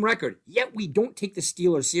 same record. Yet we don't take the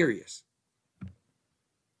Steelers serious.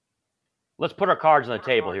 Let's put our cards on the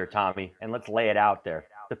table here, Tommy, and let's lay it out there.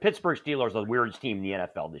 The Pittsburgh Steelers are the weirdest team in the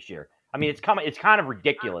NFL this year. I mean, it's kind of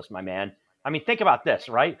ridiculous, my man. I mean, think about this,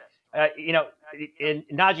 right? And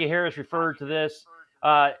Najee Harris referred to this.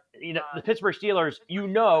 The Pittsburgh Steelers,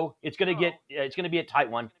 it's going to be a tight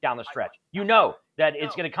one down the stretch. You know that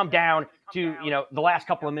it's going to come down to, the last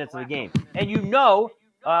couple of minutes of the game. And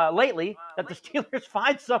lately that the Steelers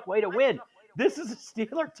find some way to win. This is a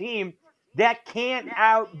Steeler team that can't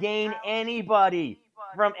outgain anybody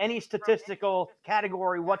from any statistical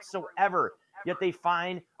category whatsoever, yet they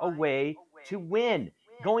find a way to win.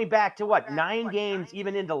 Going back to 9 games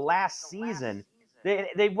even into last season,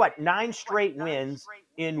 they've 9 straight wins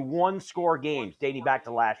in 1-score games dating back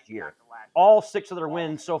to last year. All 6 of their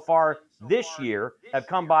wins so far this year have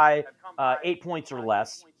come by 8 points or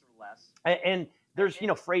less. And there's,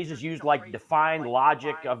 phrases used like define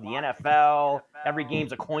logic of the NFL. Every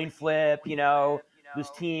game's a coin flip, This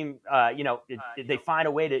team, they find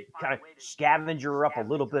a way to kind of scavenger up a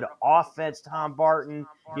little bit of offense, Tom Barton.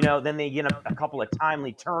 Then they get a couple of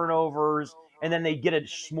timely turnovers, and then they get a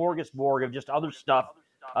smorgasbord of just other stuff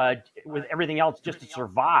with everything else just to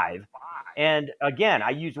survive. And again, I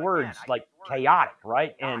use words like chaotic,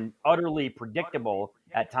 right, and utterly predictable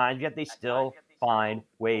at times, yet they still find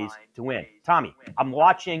ways to win. Tommy, I'm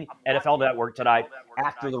watching NFL Network tonight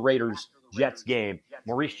after the Raiders-Jets game.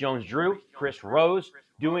 Maurice Jones-Drew, Chris Rose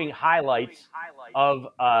doing highlights of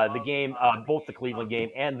the game, both the Cleveland game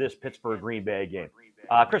and this Pittsburgh-Green Bay game.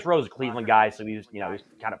 Chris Rose is a Cleveland guy, so he's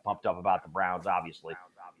kind of pumped up about the Browns, obviously.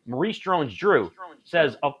 Maurice Jones-Drew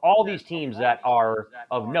says of all these teams that are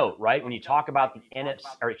of note, right, when you talk about the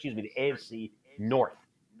AFC North,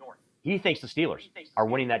 he thinks the Steelers are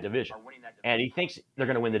winning that division. And he thinks they're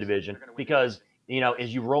going to win the division because,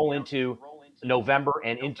 as you roll into November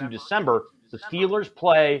and into December, the Steelers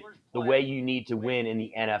play the way you need to win in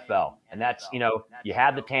the NFL. And that's, you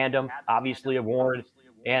have the tandem, obviously, of Warren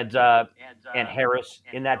and Harris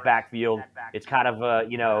in that backfield. It's kind of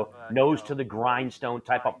nose to the grindstone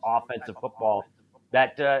type of offensive football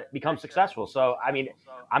that becomes successful. So, I mean,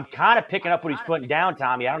 I'm kind of picking up what he's putting down,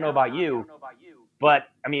 Tommy. I don't know about you. But,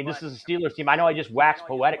 I mean, this is a Steelers team. I know I just waxed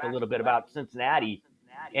poetic a little bit about Cincinnati.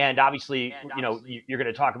 And obviously, you're going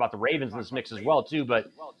to talk about the Ravens in this mix as well, too.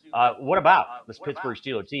 But what about this Pittsburgh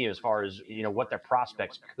Steelers team as far as, what their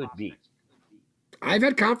prospects could be? I've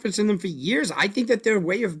had confidence in them for years. I think that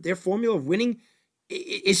their formula of winning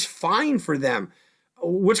is fine for them.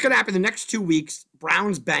 What's going to happen the next 2 weeks?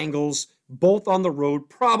 Browns, Bengals, both on the road,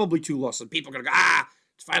 probably 2 losses. People are going to go,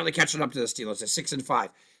 it's finally catching up to the Steelers. They're 6-5.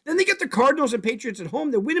 Then they get the Cardinals and Patriots at home.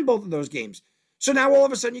 They're winning both of those games. So now all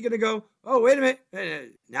of a sudden you're going to go, oh, wait a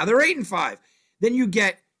minute. Now they're 8-5. Then you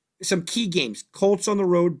get some key games. Colts on the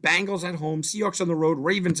road, Bengals at home, Seahawks on the road,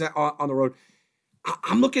 Ravens on the road.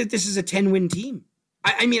 I'm looking at this as a 10-win team.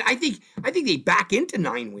 I mean, I think they back into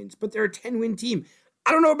 9 wins, but they're a 10-win team.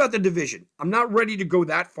 I don't know about the division. I'm not ready to go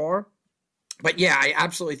that far. But yeah, I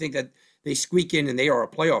absolutely think that they squeak in and they are a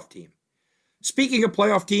playoff team. Speaking of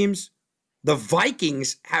playoff teams, the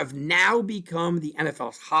Vikings have now become the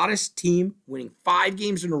NFL's hottest team, winning 5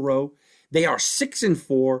 games in a row. They are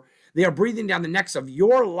 6-4. They are breathing down the necks of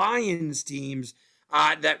your Lions teams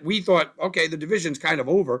that we thought, okay, the division's kind of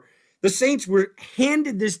over. The Saints were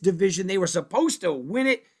handed this division. They were supposed to win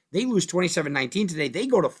it. They lose 27-19 today. They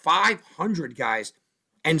go to 500, guys.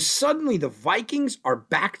 And suddenly the Vikings are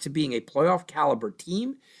back to being a playoff caliber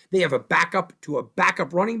team. They have a backup to a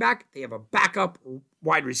backup running back. They have a backup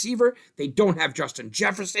wide receiver. They don't have Justin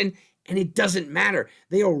Jefferson, and it doesn't matter.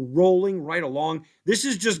 They are rolling right along. This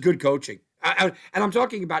is just good coaching. And I'm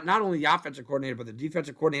talking about not only the offensive coordinator, but the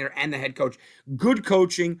defensive coordinator and the head coach. Good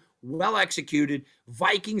coaching, well executed.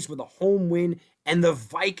 Vikings with a home win, and the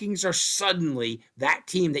Vikings are suddenly that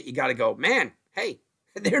team that you got to go, man, hey,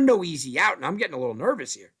 they're no easy out, and I'm getting a little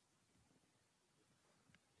nervous here.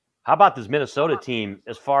 How about this Minnesota team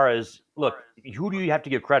as far as, look, who do you have to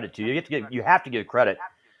give credit to? You have to give credit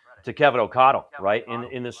to Kevin O'Connell, right,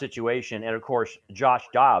 in this situation. And, of course, Josh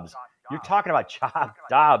Dobbs. You're talking about Josh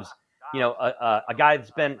Dobbs, a guy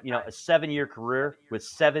that's been, a 7-year career with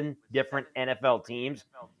 7 different NFL teams.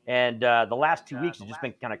 And the last 2 weeks have just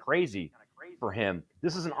been kind of crazy for him.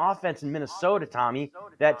 This is an offense in Minnesota, Tommy,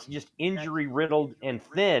 that's just injury-riddled and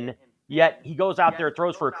thin, yet he goes out there,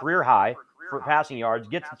 throws for a career high, for passing yards,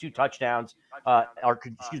 gets the 2 touchdowns,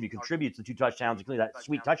 contributes the 2 touchdowns, including that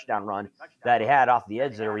sweet touchdown run that he had off the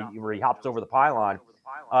edge there where he hops over the pylon.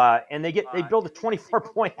 And they build a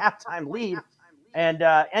 24-point halftime lead and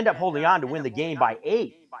end up holding on to win the game by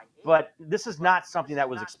 8. But this is not something that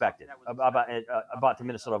was expected about the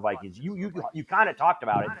Minnesota Vikings. You kind of talked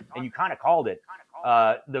about it, and you kind of called it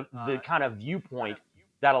the kind of viewpoint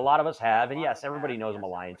that a lot of us have. And yes, everybody knows I'm a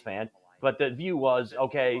Lions fan, but the view was,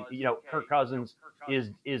 okay, Kirk Cousins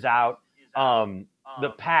is out. The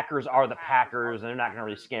Packers are the Packers, and they're not going to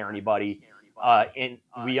really scare anybody. And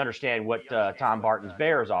we understand what Tom Barton's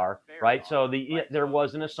Bears are, right? So there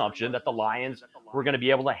was an assumption that the Lions were going to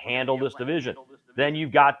be able to handle this division. Then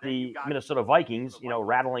you've got the Minnesota Vikings,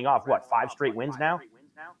 rattling off 5 straight wins now,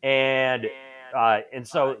 and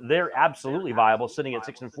so they're absolutely viable, sitting at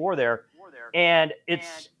 6-4 there. And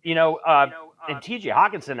it's and T.J.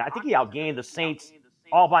 Hawkinson, I think he outgained the Saints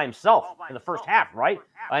all by himself in the first half, right?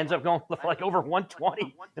 Ends up going like over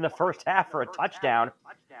 120 in the first half for a touchdown,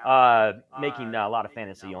 making a lot of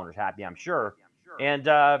fantasy owners happy, I'm sure. And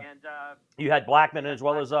you had Blackman as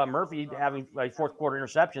well as Murphy having fourth quarter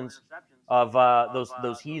interceptions of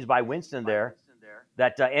those heaves by Winston there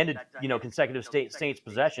that ended consecutive Saints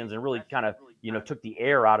possessions and really kind of took the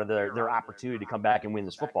air out of their opportunity to come back and win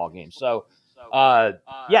this football game. So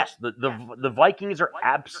yes, the Vikings are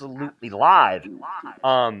absolutely live.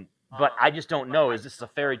 But I just don't know. Is this a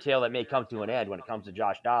fairy tale that may come to an end when it comes to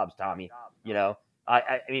Josh Dobbs, Tommy?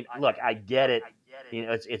 I mean, look, I get it.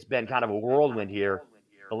 It's been kind of a whirlwind here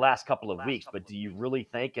the last couple of weeks. But do you really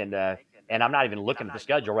think, and I'm not even looking at the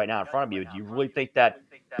schedule right now in front of you, do you really think that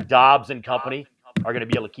Dobbs and company are going to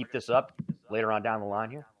be able to keep this up later on down the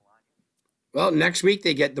line here? Well, next week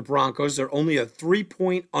they get the Broncos. They're only a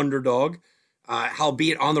 3-point underdog,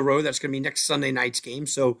 albeit on the road. That's going to be next Sunday night's game.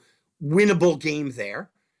 So winnable game there.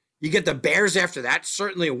 You get the Bears after that,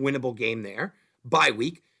 certainly a winnable game there, bye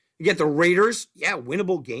week. You get the Raiders,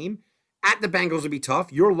 winnable game. At the Bengals will be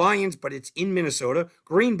tough. Your Lions, but it's in Minnesota.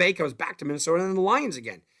 Green Bay comes back to Minnesota, and then the Lions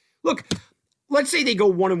again. Look, let's say they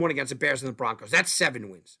go 1-1 against the Bears and the Broncos. That's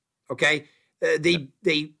 7 wins, okay?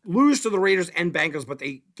 They lose to the Raiders and Bengals, but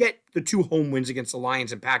they get the 2 home wins against the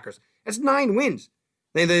Lions and Packers. That's 9 wins.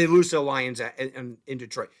 Then they lose to the Lions in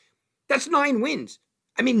Detroit. That's 9 wins.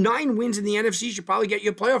 I mean, 9 wins in the NFC should probably get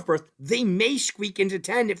you a playoff berth. They may squeak into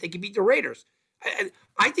 10 if they can beat the Raiders.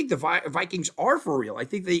 I think the Vikings are for real. I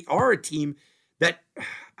think they are a team that,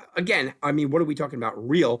 again, I mean, what are we talking about?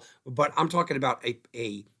 Real, but I'm talking about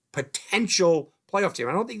a potential playoff team.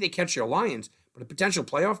 I don't think they catch your Lions, but a potential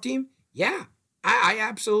playoff team? Yeah, I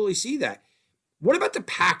absolutely see that. What about the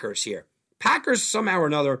Packers here? Packers, somehow or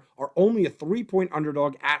another, are only a 3-point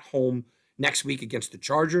underdog at home next week against the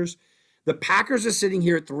Chargers. The Packers are sitting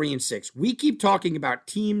here at 3-6. We keep talking about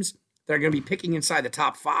teams that are going to be picking inside the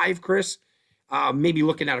top 5, Chris, maybe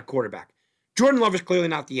looking at a quarterback. Jordan Love is clearly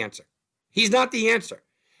not the answer. He's not the answer.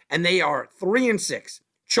 And they are 3-6.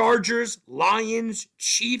 Chargers, Lions,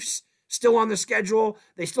 Chiefs still on the schedule.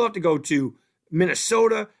 They still have to go to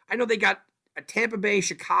Minnesota. I know they got a Tampa Bay,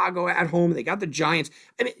 Chicago at home. They got the Giants.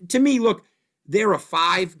 I mean, to me, look, they're a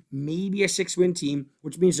 5, maybe a 6-win team,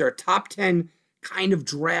 which means they're a top 10 kind of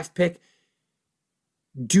draft pick.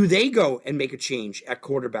 Do they go and make a change at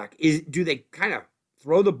quarterback? Do they kind of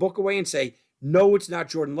throw the book away and say, no, it's not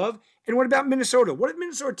Jordan Love? And what about Minnesota? What if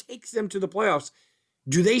Minnesota takes them to the playoffs?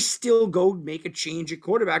 Do they still go make a change at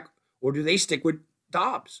quarterback, or do they stick with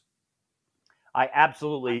Dobbs? I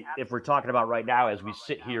absolutely, if we're talking about right now as we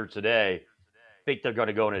sit here today, think they're going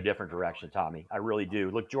to go in a different direction, Tommy. I really do.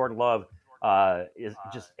 Look, Jordan Love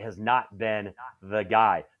has not been the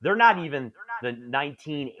guy. They're not even the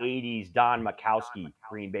 1980s Don Majkowski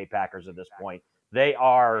Green Bay Packers at this point. They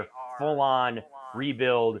are full-on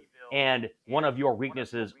rebuild, and one of your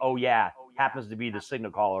weaknesses, happens to be the signal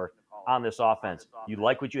caller on this offense. You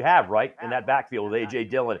like what you have, right, in that backfield with A.J.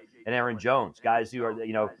 Dillon and Aaron Jones, guys who are,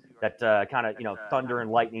 that kind of, thunder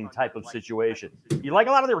and lightning type of situation. You like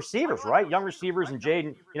a lot of the receivers, right? Young receivers, and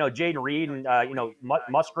Jaden Reed, and,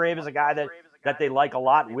 Musgrave is a guy that they like a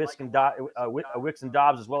lot. Wicks and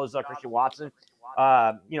Dobbs, as well as Christian Watson.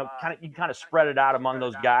 You kind of spread it out among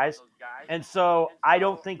those guys. And so I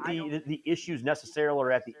don't think the issues necessarily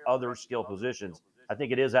are at the other skill positions. I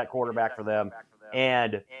think it is at quarterback for them.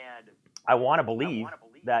 And I want to believe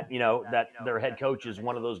that, that their head coach is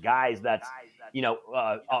one of those guys that's,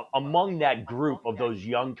 among that group of those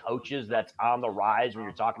young coaches that's on the rise when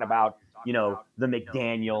you're talking about, the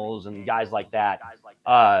McDaniels and guys like that.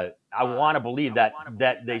 I want to believe that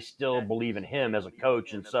they still believe in him as a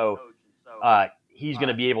coach. And so he's going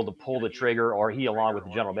to be able to pull the trigger, or he, along with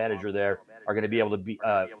the general manager there, are going to be able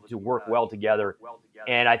to work well together.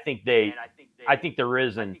 And I think there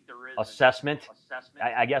is an assessment,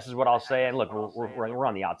 I guess is what I'll say. And look, we're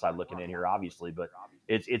on the outside looking in here, obviously, but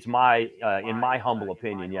it's my in my humble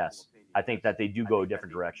opinion, yes, I think that they do go a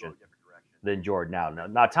different direction than Jordan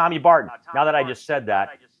now. Tommy Barton. Now that I just said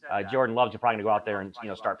that, Jordan Love's probably going to go out there and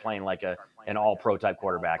start playing like an all-pro type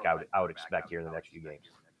quarterback. I would expect here in the next few games.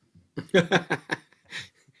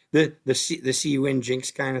 the see you in jinx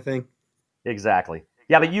kind of thing. Exactly.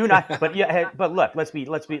 Yeah, but you and I. But look, let's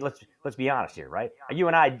be honest here, right? You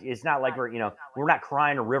and I. It's not like we're not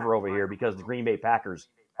crying a river over here because the Green Bay Packers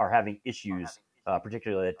are having issues,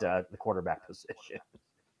 particularly at the quarterback position.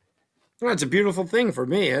 Well, it's a beautiful thing for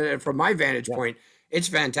me. From my vantage point, it's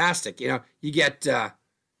fantastic. You get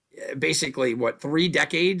basically 3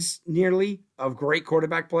 decades nearly of great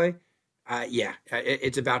quarterback play.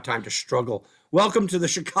 It's about time to struggle. Welcome to the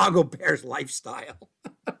Chicago Bears lifestyle.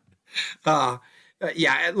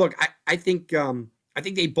 Look, I think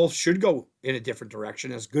they both should go in a different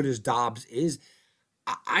direction. As good as Dobbs is,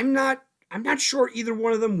 I'm not sure either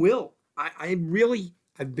one of them will.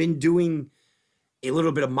 I've been doing a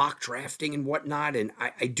little bit of mock drafting and whatnot, and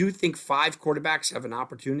I do think 5 quarterbacks have an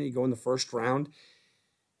opportunity to go in the first round.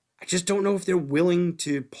 I just don't know if they're willing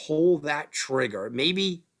to pull that trigger.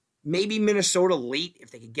 Maybe Minnesota late,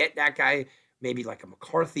 if they could get that guy, maybe like a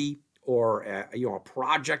McCarthy or a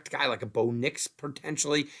project guy like a Bo Nix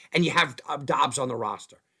potentially, and you have Dobbs on the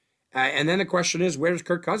roster. And then the question is, where does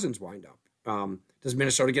Kirk Cousins wind up? Does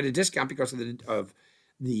Minnesota get a discount because of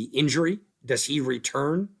the injury? Does he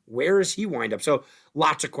return? Where does he wind up? So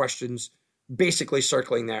lots of questions basically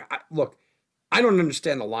circling there. Look, I don't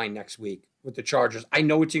understand the line next week with the Chargers. I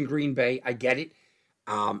know it's in Green Bay. I get it.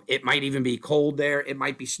 It might even be cold there. It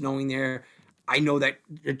might be snowing there. I know that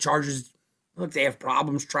the Chargers, look, they have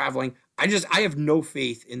problems traveling. I have no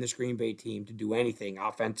faith in this Green Bay team to do anything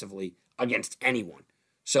offensively against anyone.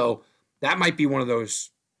 So that might be one of those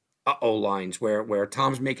lines where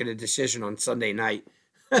Tom's making a decision on Sunday night,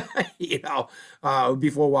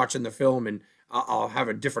 before watching the film, and I'll have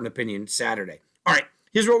a different opinion Saturday. All right,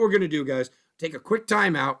 here's what we're going to do, guys. Take a quick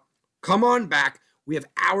timeout. Come on back. We have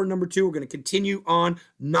hour number 2. We're going to continue on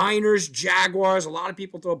Niners, Jaguars. A lot of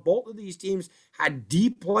people thought both of these teams had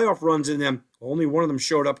deep playoff runs in them. Only one of them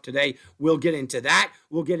showed up today. We'll get into that.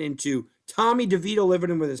 We'll get into Tommy DeVito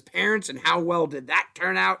living with his parents and how well did that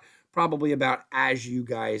turn out. Probably about as you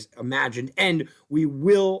guys imagined. And we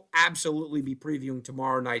will absolutely be previewing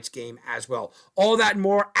tomorrow night's game as well. All that and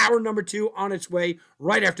more. Hour number 2 on its way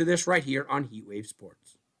right after this right here on Heatwave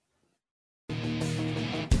Sports.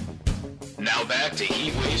 Now back to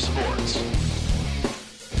Heatwave Sports.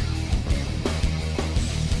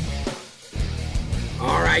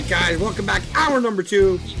 All right, guys, welcome back. Hour number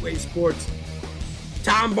 2, Heatwave Sports.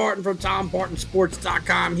 Tom Barton from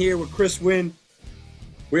TomBartonSports.com here with Chris Wynn.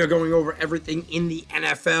 We are going over everything in the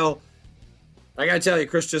NFL. I got to tell you,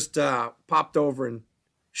 Chris just popped over and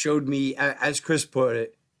showed me, as Chris put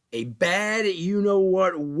it, a bad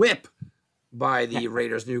you-know-what whip by the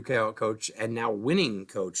Raiders' new coach and now winning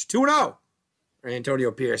coach. 2-0.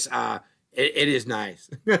 Antonio Pierce. It is nice.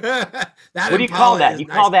 What do you call that? You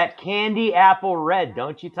nice. Call that candy apple red,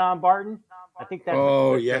 don't you, Tom Barton? I think that's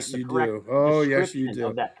yes, you do. Oh, yes, you do.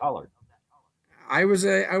 Of that color. I was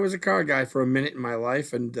a car guy for a minute in my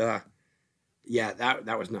life, and that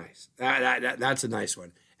was nice. That's a nice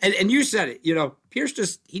one. And you said it. Pierce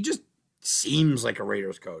just seems like a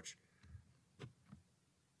Raiders coach.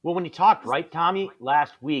 Well, when you talked, right, Tommy,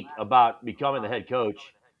 last week about becoming the head coach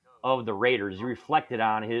of the Raiders, he reflected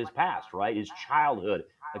on his past, right? His childhood,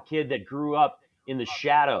 a kid that grew up in the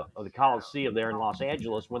shadow of the Coliseum there in Los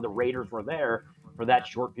Angeles when the Raiders were there for that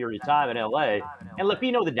short period of time in LA. And look,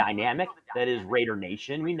 we know the dynamic that is Raider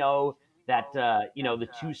Nation. We know that, the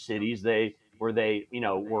two cities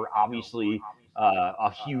were obviously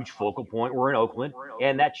a huge focal point were in Oakland,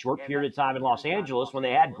 and that short period of time in Los Angeles when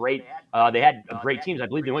they had great teams. I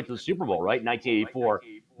believe they went to the Super Bowl, right? 1984,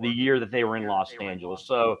 the year that they were in Los Angeles.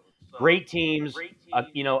 So great teams,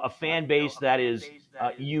 a fan base that is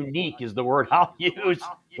unique is the word I'll use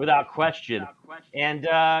without question. And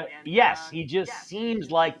yes, he just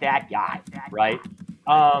seems like that guy, right?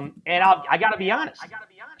 And I got to be honest,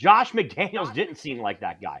 Josh McDaniels didn't seem like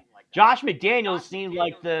that guy. Josh McDaniels seemed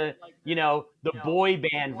like the boy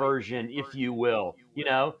band version, if you will,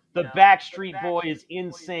 the Backstreet Boys,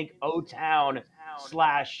 NSYNC, O-Town /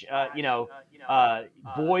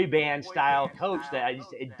 boy band style coach that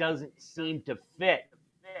it doesn't seem to fit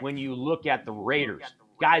when you look at the Raiders.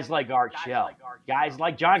 guys like Archell, guys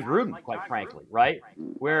like John Gruden, quite frankly, right?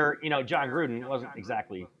 Where, John Gruden wasn't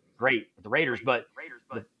exactly great with the Raiders, but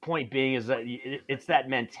the point being is that it's that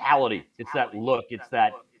mentality, it's that look, it's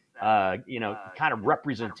that, kind of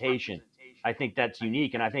representation. I think that's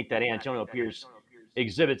unique, and I think that Antonio Pierce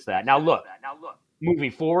exhibits that. Now, look,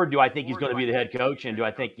 moving forward, do I think he's going to be the head coach? And do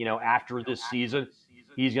I think, after this season,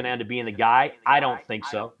 he's going to end up being the guy? I don't think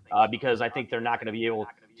so, because I think they're not going to be able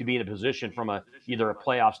to be in a position from either a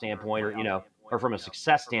playoff standpoint or from a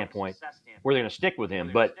success standpoint where they're going to stick with him.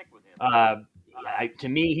 But to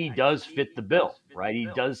me, he does fit the bill, right? He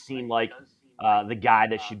does seem like the guy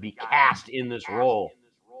that should be cast in this role,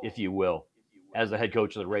 if you will, as the head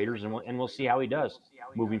coach of the Raiders. And we'll see how he does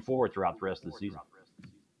moving forward throughout the rest of the season.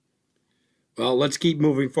 Well, let's keep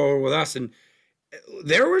moving forward with us. And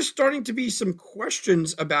there was starting to be some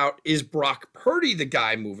questions about, is Brock Purdy the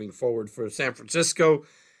guy moving forward for San Francisco?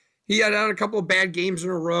 He had a couple of bad games in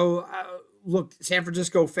a row. Look, San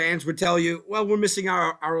Francisco fans would tell you, well, we're missing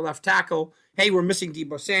our left tackle. Hey, we're missing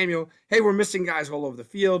Deebo Samuel. Hey, we're missing guys all over the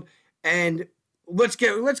field. And let's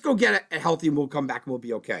go get it healthy and we'll come back and we'll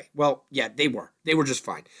be okay. Well, yeah, they were. They were just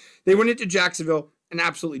fine. They went into Jacksonville and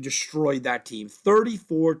absolutely destroyed that team.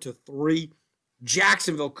 34-3.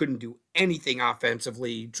 Jacksonville couldn't do anything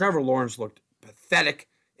offensively. Trevor Lawrence looked pathetic.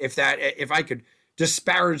 If I could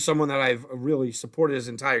disparage someone that I've really supported his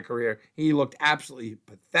entire career, he looked absolutely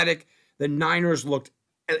pathetic. The Niners looked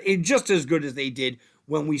just as good as they did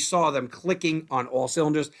when we saw them clicking on all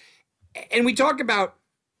cylinders. And we talk about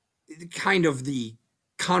kind of the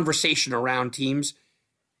conversation around teams.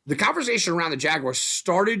 The conversation around the Jaguars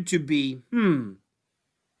started to be,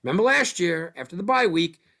 remember last year after the bye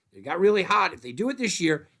week, it got really hot. If they do it this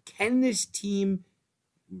year, can this team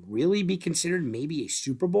really be considered maybe a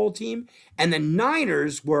Super Bowl team? And the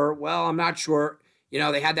Niners were, well, I'm not sure.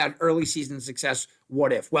 They had that early season success.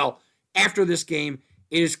 What if? Well, after this game,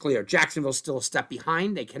 it is clear. Jacksonville's still a step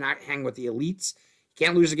behind. They cannot hang with the elites. You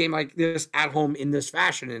can't lose a game like this at home in this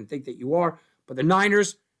fashion and think that you are. But the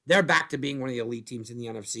Niners, they're back to being one of the elite teams in the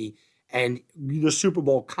NFC. And the Super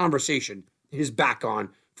Bowl conversation is back on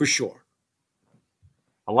for sure.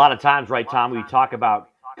 A lot of times, right, Tom, we talk about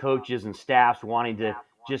coaches and staffs wanting to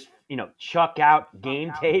just, chuck out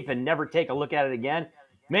game tape and never take a look at it again.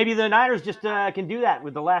 Maybe the Niners just can do that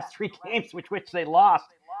with the last 3 games, which they lost,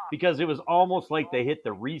 because it was almost like they hit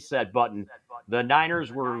the reset button. The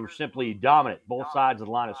Niners were simply dominant, both sides of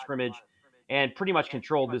the line of scrimmage, and pretty much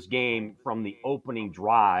controlled this game from the opening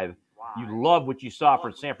drive. You love what you saw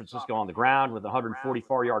from San Francisco on the ground with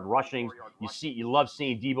 144-yard rushing. You love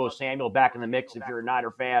seeing Deebo Samuel back in the mix if you're a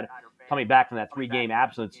Niner fan, coming back from that 3-game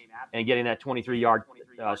absence and getting that 23-yard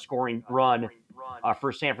scoring run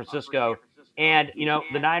for San Francisco. And,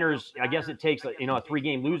 the Niners, I guess it takes a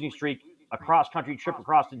 3-game losing streak, a cross-country trip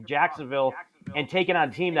across to Jacksonville, and taking on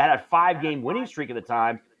a team that had a 5-game winning streak at the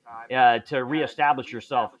time to reestablish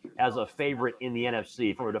yourself as a favorite in the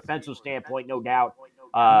NFC. From a defensive standpoint, no doubt,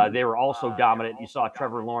 they were also dominant. You saw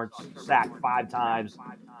Trevor Lawrence sacked 5 times,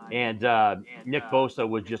 and Nick Bosa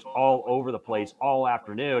was just all over the place all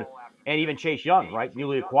afternoon. And even Chase Young, right,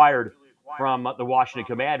 newly acquired from the Washington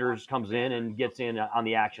Commanders, comes in and gets in on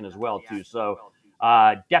the action as well, too. So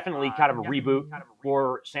definitely kind of a reboot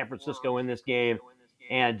for San Francisco in this game.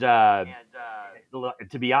 And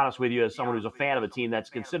to be honest with you, as someone who's a fan of a team that's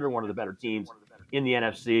considered one of the better teams in the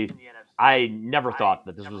NFC, I never thought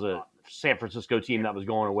that this was a San Francisco team that was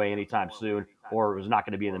going away anytime soon, or was not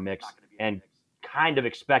going to be in the mix, and kind of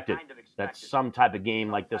expected that some type of game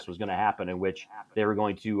like this was going to happen in which they were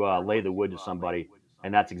going to lay the wood to somebody,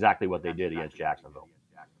 and that's exactly what they did against Jacksonville.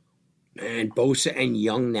 And Bosa and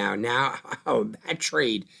Young now that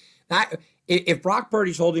trade, that if Brock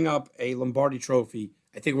Purdy's holding up a Lombardi trophy,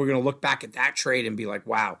 I think we're going to look back at that trade and be like,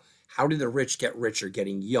 wow, how did the rich get richer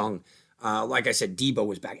getting Young? Like I said, Deebo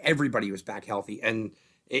was back. Everybody was back healthy. And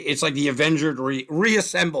it's like the Avengers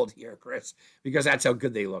reassembled here, Chris, because that's how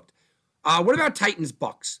good they looked. What about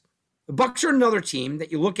Titans-Bucks? The Bucks are another team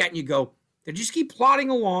that you look at and you go, they just keep plodding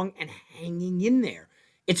along and hanging in there.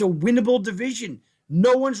 It's a winnable division.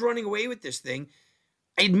 No one's running away with this thing.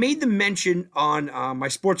 I had made the mention on my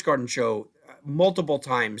Sports Garden show multiple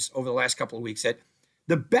times over the last couple of weeks that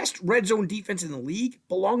the best red zone defense in the league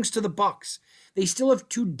belongs to the Bucks. They still have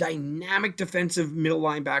 2 dynamic defensive middle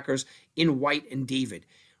linebackers in White and David.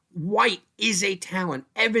 White is a talent.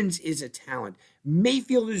 Evans is a talent.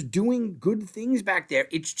 Mayfield is doing good things back there.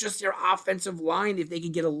 It's just their offensive line. If they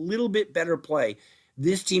could get a little bit better play,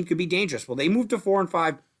 this team could be dangerous. Well, they moved to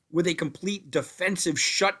 4-5 with a complete defensive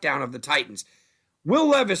shutdown of the Titans. Will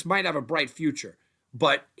Levis might have a bright future,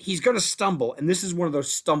 but he's going to stumble, and this is one of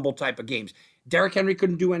those stumble type of games. Derrick Henry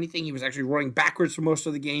couldn't do anything. He was actually running backwards for most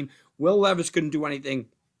of the game. Will Levis couldn't do anything.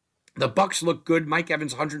 The Bucs looked good. Mike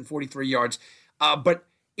Evans, 143 yards. But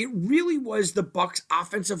it really was the Bucs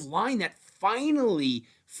offensive line that finally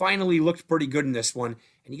looked pretty good in this one.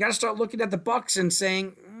 And you got to start looking at the Bucs and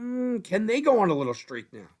saying, can they go on a little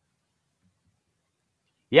streak now?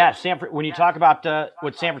 Yeah, when you talk about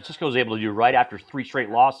what San Francisco was able to do right after 3 straight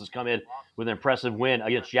losses, come in with an impressive win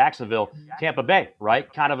against Jacksonville, Tampa Bay,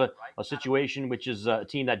 right? Kind of a situation which is a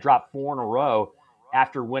team that dropped 4 in a row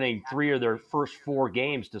after winning 3 of their first 4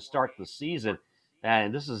 games to start the season.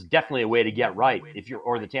 And this is definitely a way to get right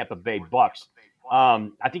or the Tampa Bay Bucs.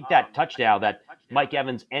 I think that touchdown that Mike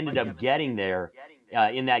Evans ended up getting there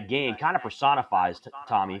in that game kind of personifies,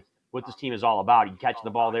 Tommy, what this team is all about. He catches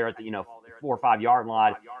the ball there at the 4 or 5 yard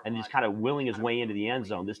line and just kind of willing his way into the end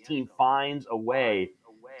zone. This team finds a way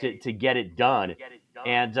to get it done.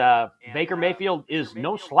 And Baker Mayfield is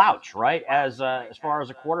no slouch, right? As far as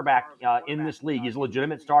a quarterback in this league, he's a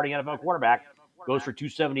legitimate starting NFL quarterback. Goes for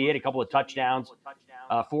 278, a couple of touchdowns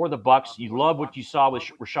for the Bucs. You love what you saw with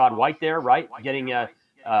Rachaad White there, right? Getting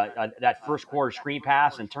that first quarter screen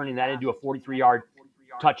pass and turning that into a 43-yard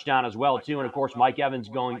touchdown as well, too. And of course, Mike Evans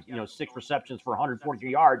going 6 receptions for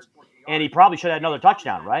 143 yards. And he probably should have had another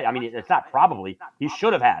touchdown, right? I mean, it's not probably. He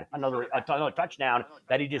should have had another touchdown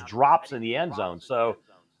that he just drops in the end zone. So,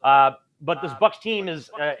 but this Bucs team is,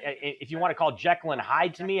 if you want to call Jekyll and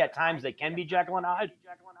Hyde to me, at times they can be Jekyll and Hyde.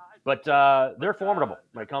 But they're formidable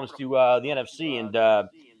when it comes to the NFC, and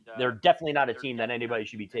they're definitely not a team that anybody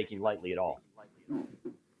should be taking lightly at all.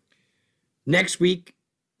 Next week,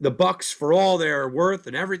 the Bucs, for all their worth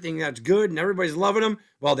and everything that's good and everybody's loving them,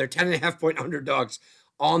 well, they're 10.5-point underdogs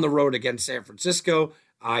on the road against San Francisco.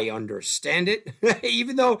 I understand it,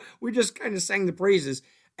 even though we just kind of sang the praises.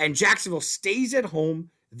 And Jacksonville stays at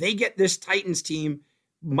home. They get this Titans team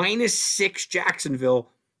 -6 Jacksonville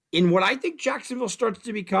in what I think Jacksonville starts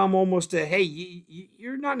to become almost a, hey,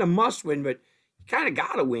 you're not in a must win, but you kind of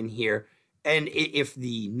got to win here. And if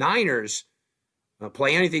the Niners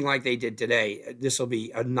play anything like they did today, this will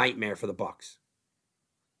be a nightmare for the Bucs.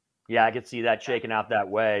 Yeah, I could see that shaking out that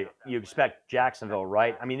way. You expect Jacksonville,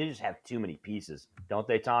 right? I mean, they just have too many pieces, don't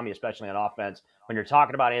they, Tommy, especially on offense? When you're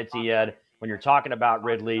talking about Etienne, when you're talking about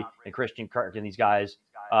Ridley and Christian Kirk and these guys,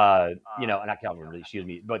 not Calvin Ridley, excuse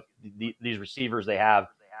me, but these receivers they have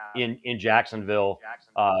in Jacksonville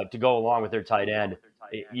to go along with their tight end,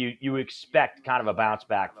 you expect kind of a bounce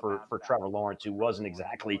back for Trevor Lawrence, who wasn't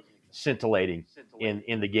exactly scintillating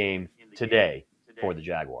in the game today for the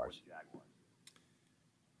Jaguars.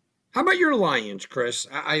 How about your Lions, Chris?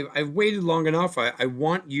 I've waited long enough. I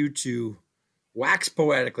want you to wax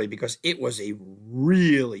poetically because it was a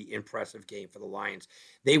really impressive game for the Lions.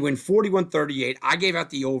 They win 41-38. I gave out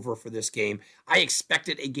the over for this game. I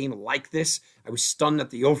expected a game like this. I was stunned that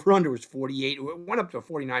the over-under was 48. It went up to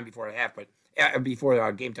 49 before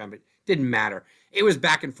game time, but it didn't matter. It was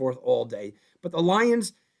back and forth all day. But the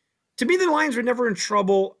Lions, to me, the Lions were never in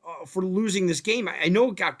trouble for losing this game. I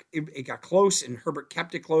know it got close, and Herbert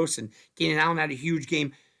kept it close, and Keenan Allen had a huge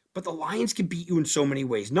game. But the Lions can beat you in so many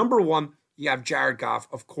ways. Number one, you have Jared Goff.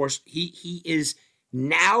 Of course, he is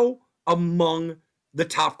now among the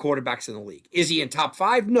top quarterbacks in the league. Is he in top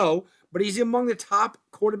 5? No, but he's among the top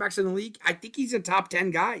quarterbacks in the league. I think he's a top 10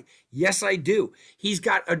 guy. Yes, I do. He's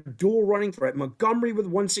got a dual running threat. Montgomery with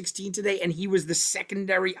 116 today, and he was the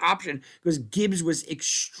secondary option because Gibbs was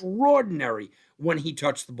extraordinary when he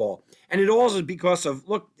touched the ball. And it also is because of,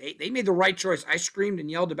 look, they made the right choice. I screamed and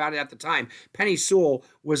yelled about it at the time. Penny Sewell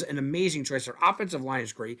was an amazing choice. Their offensive line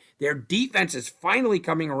is great. Their defense is finally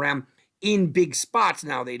coming around in big spots.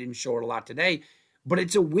 Now, they didn't show it a lot today, but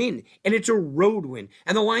it's a win, and it's a road win.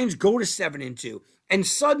 And the Lions go to 7-2. And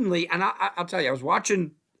suddenly, and I'll tell you, I was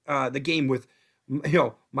watching the game with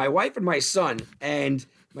my wife and my son, and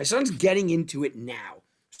my son's getting into it now.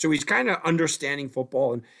 So he's kind of understanding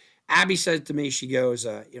football. And Abby said to me, she goes,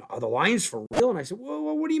 are the Lions for real? And I said,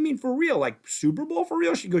 well, what do you mean for real? Like Super Bowl for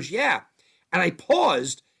real? She goes, yeah. And I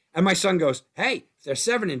paused, and my son goes, hey, they're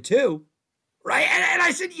 7-2, right? And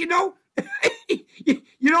I said, you don't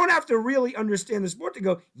have to really understand the sport to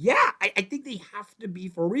go, yeah, I think they have to be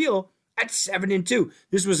for real at 7-2.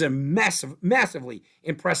 This was a massively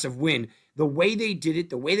impressive win. The way they did it,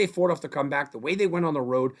 the way they fought off the comeback, the way they went on the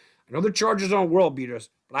road. I know the Chargers aren't world beaters,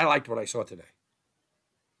 but I liked what I saw today.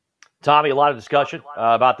 Tommy, a lot of discussion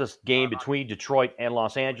about this game between Detroit and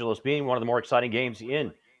Los Angeles being one of the more exciting games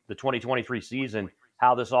in the 2023 season,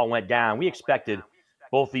 how this all went down. We expected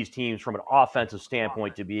both these teams from an offensive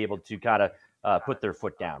standpoint to be able to kind of put their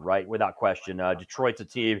foot down, right, without question. Detroit's a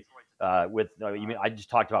team I just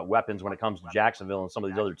talked about weapons when it comes to Jacksonville and some of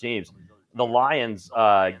these other teams. the Lions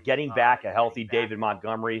getting back a healthy David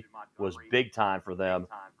Montgomery was big time for them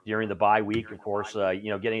during the bye week. Of course,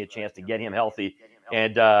 getting a chance to get him healthy,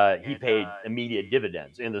 and he paid immediate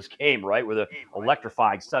dividends in this game, right, with an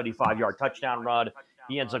electrifying 75-yard touchdown run.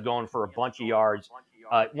 He ends up going for a bunch of yards.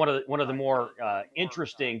 One of the more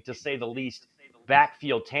interesting, to say the least,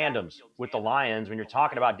 backfield tandems with the Lions when you're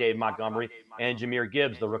talking about Dave Montgomery and Jahmyr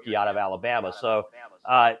Gibbs, the rookie out of Alabama. So,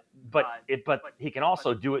 but he can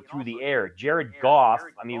also do it through the air. Jared Goff,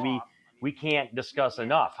 I mean, we can't discuss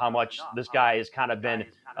enough how much this guy has kind of been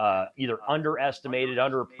either underestimated,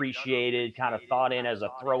 underappreciated, kind of thought in as a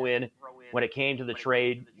throw-in when it came to the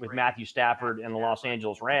trade with Matthew Stafford and the Los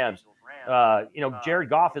Angeles Rams. Jared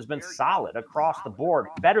Goff has been solid across the board,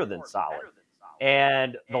 better than solid.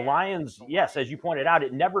 And the Lions, yes, as you pointed out,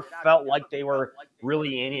 it never felt like they were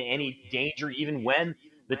really in any danger, even when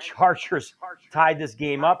the Chargers tied this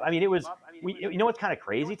game up. I mean, it was, you know what's kind of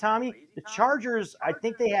crazy, Tommy? The Chargers, I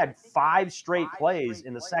think they had 5 straight plays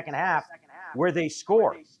in the second half where they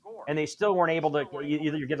scored, and they still weren't able to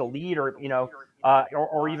either get a lead or,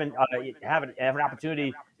 or even have an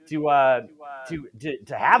opportunity to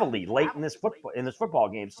have a lead late in this football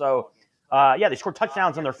game. So, they scored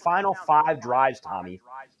touchdowns on their final 5 drives, Tommy,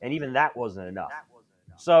 and even that wasn't enough.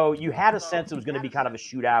 So you had a sense it was going to be kind of a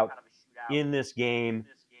shootout in this game.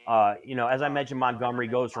 As I mentioned, Montgomery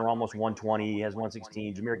goes for almost 120. He has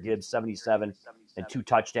 116. Jahmyr Gibbs, 77, and 2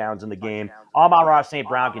 touchdowns in the game. Amon-Ra St.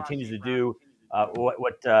 Brown continues to do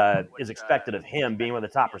what is expected of him, being one of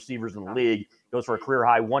the top receivers in the league. Goes for a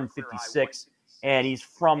career-high 156, and he's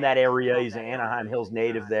from that area. He's an Anaheim Hills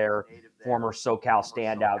native there, former SoCal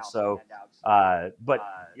standout. So,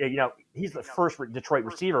 he's the first Detroit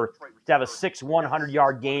receiver to have a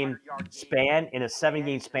 100-yard game span in a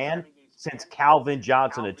 7-game span since Calvin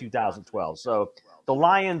Johnson in 2012. So the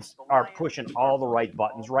Lions are pushing all the right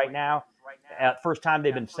buttons right now. First time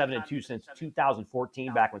they've been 7-2 since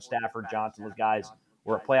 2014, back when Stafford, Johnson, those guys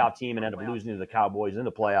were a playoff team and ended up losing to the Cowboys in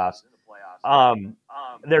the playoffs.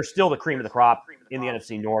 They're still the cream of the crop in the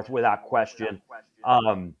NFC North, without question.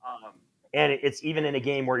 And it's even in a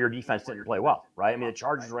game where your defense didn't play well, right? I mean, the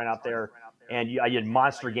Chargers ran out there, and you had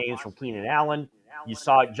monster games from Keenan Allen. You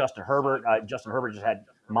saw Justin Herbert. Justin Herbert just had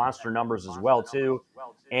monster numbers as well, too.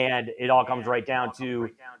 And it all comes right down to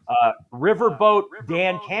Riverboat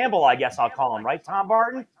Dan Campbell, I guess I'll call him, right, Tom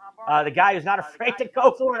Barton? The guy who's not afraid to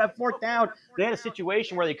go for it on 4th down. They had a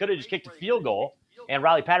situation where they could have just kicked a field goal, and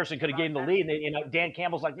Riley Patterson could have given the lead. And Dan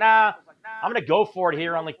Campbell's like, nah, I'm going to go for it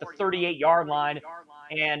here on like the 38-yard line.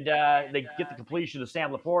 And they get the completion to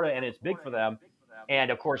Sam Laporta, and it's big for them.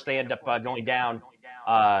 And, of course, they end up going down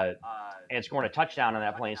and scoring a touchdown on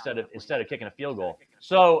that play instead of kicking a field goal.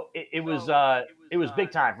 So it was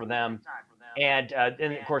big time for them. And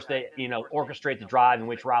then, of course, they orchestrate the drive in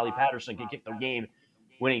which Riley Patterson can kick the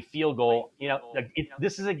game-winning field goal.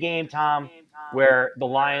 This is a game, Tom, where the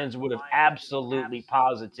Lions would have absolutely,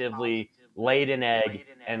 positively laid an egg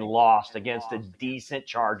and lost against a decent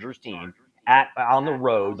Chargers team on the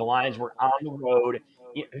road. The Lions were on the road.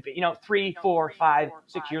 3, 4, 5,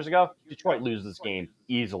 6 years ago, Detroit loses this game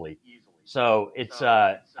easily. So it's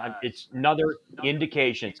another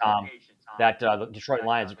indication, Tom, that the Detroit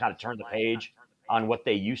Lions have kind of turned the page on what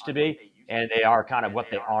they used to be, and they are kind of what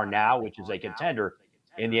they are now, which is a contender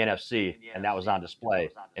in the NFC, and that was on display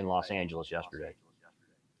in Los Angeles yesterday.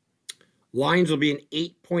 Lions will be an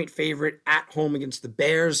 8-point favorite at home against the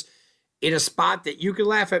Bears in a spot that you can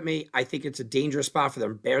laugh at me. I think it's a dangerous spot for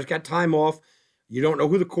them. Bears got time off. You don't know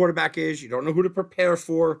who the quarterback is. You don't know who to prepare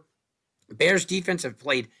for. Bears defense have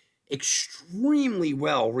played extremely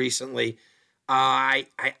well recently. I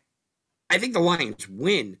think the Lions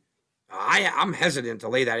win. I'm hesitant to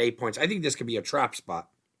lay that 8 points. I think this could be a trap spot.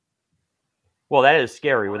 Well, that is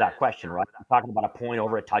scary without question, right? I'm talking about a point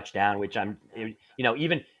over a touchdown, which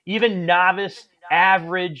even novice,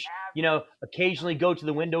 average, occasionally go to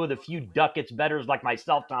the window with a few ducats bettors like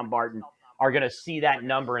myself, Tom Barton, are going to see that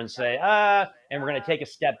number and say, and we're going to take a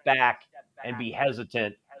step back and be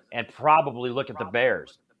hesitant and probably look at the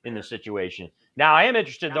Bears in this situation. Now, I am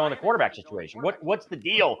interested, though, in the quarterback situation. What's the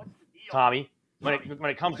deal, Tommy, when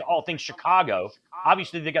it comes to all things Chicago?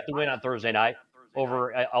 Obviously, they got the win on Thursday night over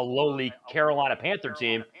a lowly Carolina Panther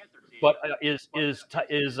team, but is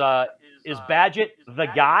Badgett the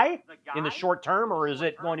guy in the short term, or is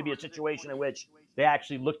it going to be a situation in which they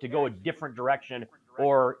actually look to go a different direction,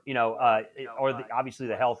 or obviously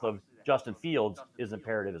the health of Justin Fields is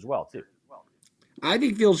imperative as well too? I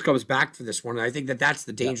think Fields comes back for this one, and I think that's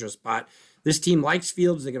the dangerous spot. This team likes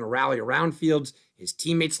Fields. They're going to rally around Fields. His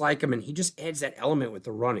teammates like him, and he just adds that element with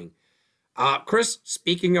the running. Chris,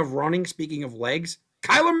 speaking of running, speaking of legs,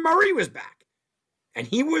 Kyler Murray was back, and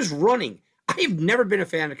he was running. I've never been a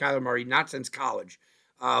fan of Kyler Murray, not since college,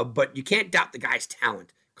 but you can't doubt the guy's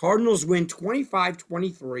talent. Cardinals win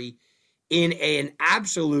 25-23 in an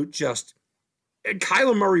absolute just –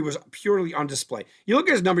 Kyler Murray was purely on display. You look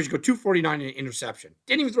at his numbers, you go 249 in an interception.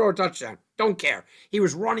 Didn't even throw a touchdown. Don't care. He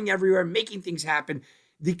was running everywhere, making things happen.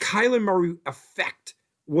 The Kyler Murray effect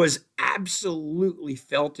was absolutely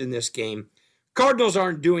felt in this game. Cardinals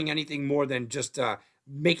aren't doing anything more than just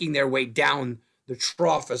making their way down the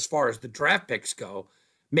trough as far as the draft picks go,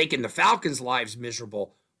 making the Falcons' lives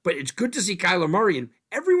miserable. But it's good to see Kyler Murray, and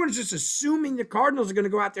everyone's just assuming the Cardinals are going to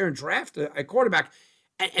go out there and draft a quarterback.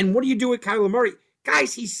 And what do you do with Kyler Murray?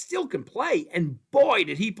 Guys, he still can play, and boy,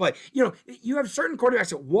 did he play. You know, you have certain quarterbacks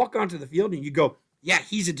that walk onto the field, and you go, yeah,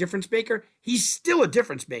 he's a difference maker. He's still a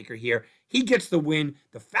difference maker here. He gets the win.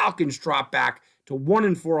 The Falcons drop back to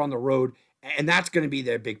 1-4 on the road, and that's going to be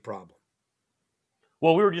their big problem.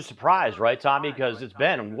 Well, we were just surprised, right, Tommy? Because it's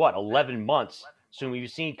been, 11 months since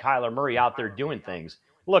we've seen Kyler Murray out there doing things.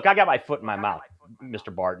 Look, I got my foot in my mouth,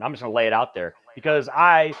 Mr. Barton. I'm just going to lay it out there because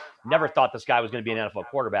I never thought this guy was going to be an NFL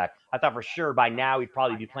quarterback. I thought for sure by now he'd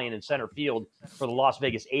probably be playing in center field for the Las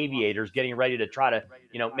Vegas Aviators, getting ready to try to,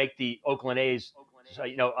 make the Oakland A's,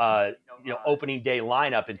 opening day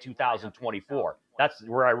lineup in 2024. That's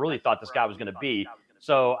where I really thought this guy was going to be.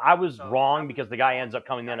 So I was wrong because the guy ends up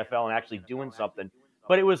coming to the NFL and actually doing something.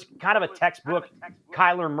 But it was kind of a textbook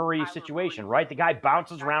Kyler Murray situation, right? The guy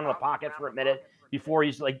bounces around in the pocket for a minute before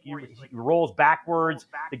he rolls backwards.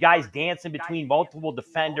 The guy's dancing between multiple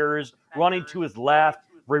defenders, running to his left,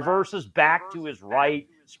 reverses back to his right,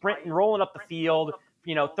 sprinting, rolling up the field,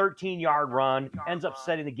 13-yard run, ends up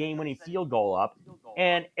setting the game-winning field goal up,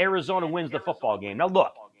 and Arizona wins the football game. Now,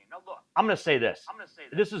 look, I'm going to say this.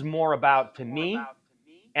 This is more about, to me,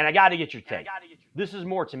 and I got to get your take. This is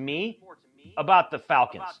more, to me, about the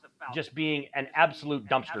Falcons just being an absolute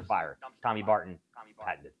dumpster fire, Tommy Barton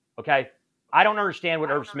patented, okay? I don't understand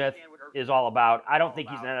what Irv Smith is all about. I don't think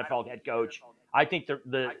he's an NFL head coach. I think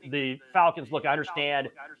the Falcons, look, I understand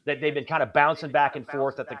that they've been kind of bouncing back and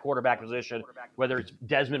forth at the quarterback position, whether it's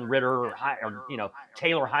Desmond Ritter or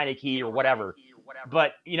Taylor Heineke or whatever.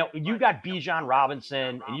 But, you got Bijan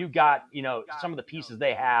Robinson and you got, some of the pieces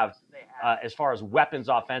they have as far as weapons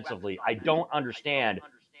offensively. I don't understand,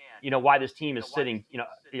 why this team is sitting,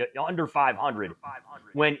 under 500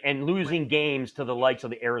 and losing games to the likes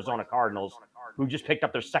of the Arizona Cardinals, who just picked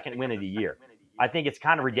up their second win of the year. I think it's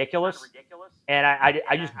kind of ridiculous. And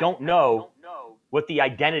I just don't know what the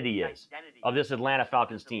identity is of this Atlanta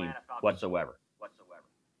Falcons team whatsoever.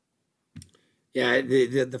 Yeah,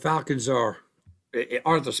 the Falcons are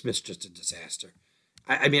Arthur Smith's just a disaster.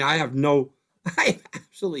 I mean, I have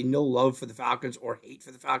absolutely no love for the Falcons or hate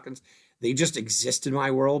for the Falcons. They just exist in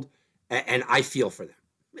my world, and I feel for them.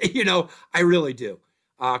 I really do.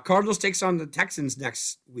 Cardinals takes on the Texans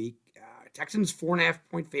next week. Texans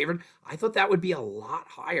 4.5-point favorite. I thought that would be a lot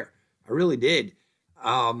higher. I really did.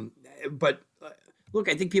 But look,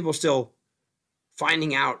 I think people are still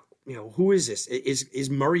finding out, who is this? Is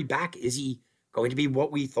Murray back? Is he going to be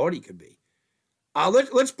what we thought he could be?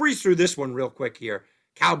 Let's breeze through this one real quick here.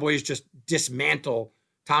 Cowboys just dismantle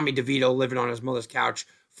Tommy DeVito living on his mother's couch,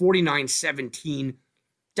 49-17.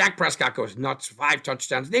 Dak Prescott goes nuts, 5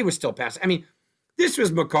 touchdowns. They were still passing. I mean, this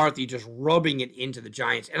was McCarthy just rubbing it into the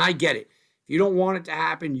Giants, and I get it. If you don't want it to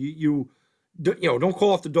happen, you don't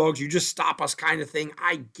call off the dogs. You just stop us, kind of thing.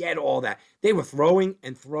 I get all that. They were throwing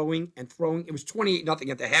and throwing and throwing. It was 28-0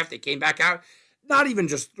 at the half. They came back out, not even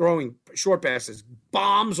just throwing short passes,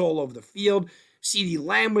 bombs all over the field. CeeDee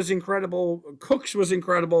Lamb was incredible. Cooks was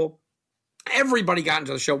incredible. Everybody got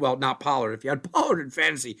into the show. Well, not Pollard. If you had Pollard in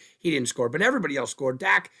fantasy, he didn't score, but everybody else scored.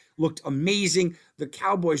 Dak looked amazing. The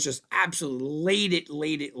Cowboys just absolutely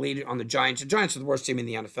laid it on the Giants. The Giants are the worst team in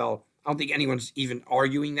the NFL. I don't think anyone's even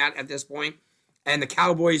arguing that at this point. And the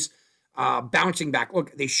Cowboys bouncing back.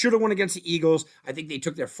 Look, they should have won against the Eagles. I think they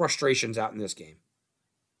took their frustrations out in this game.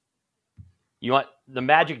 You want the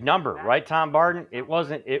magic number, right, Tom Barton? It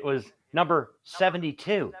was number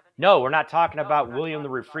 72. No, we're not talking about William the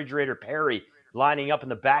Refrigerator Perry lining up in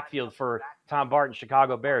the backfield for Tom Barton's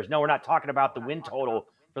Chicago Bears. No, we're not talking about the win total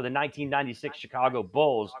for the 1996 Chicago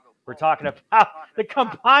Bulls. We're talking about the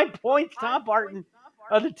combined points, Tom Barton,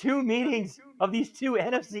 of the two meetings of these two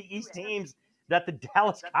NFC East teams that the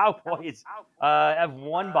Dallas Cowboys have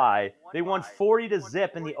won by. They won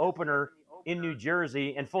 40-0 in the opener in New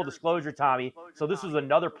Jersey. And full disclosure, Tommy, so this was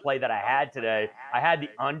another play that I had today. I had the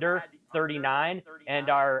under 39, and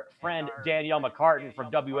our friend Danielle McCartan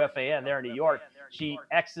from WFAN there in New York, she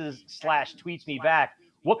X's/tweets me back,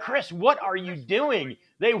 Well, Chris, what are you doing?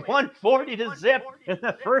 They won 40-0 in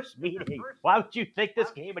the first meeting. Why would you think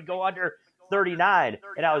this game would go under 39?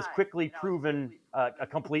 And I was quickly proven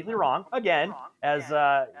completely wrong again, as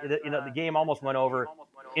the game almost went over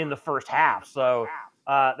in the first half. So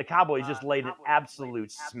the Cowboys just laid an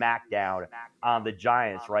absolute smackdown on the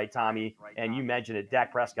Giants, right, Tommy? And you mentioned it,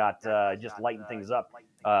 Dak Prescott just lighting things up,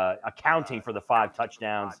 accounting for the 5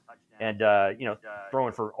 touchdowns and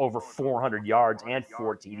throwing for over 400 yards and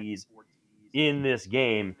 4 TDs in this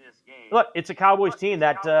game. Look, it's a Cowboys team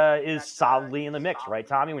that is solidly in the mix, right,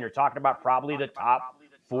 Tommy? When you're talking about probably the top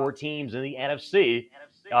 4 teams in the NFC,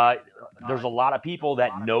 there's a lot of people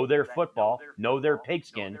that know their football, know their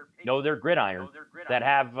pigskin, know their gridiron, that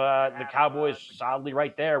have the Cowboys solidly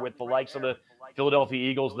right there with the likes of the Philadelphia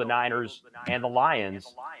Eagles, the Niners, and the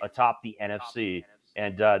Lions atop the NFC.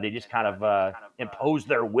 And they just kind of imposed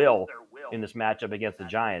their will in this matchup against the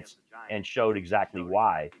Giants and showed exactly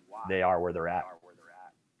why they are where they're at.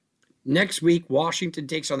 Next week, Washington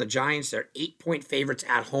takes on the Giants. They're 8-point favorites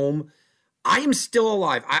at home. I am still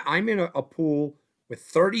alive. I'm in a pool with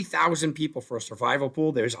 30,000 people for a survival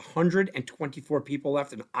pool. There's 124 people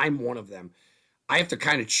left, and I'm one of them. I have to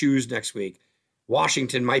kind of choose next week.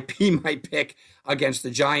 Washington might be my pick against the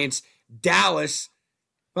Giants. Dallas,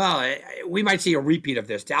 well, we might see a repeat of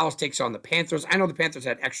this. Dallas takes on the Panthers. I know the Panthers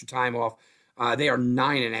had extra time off. They are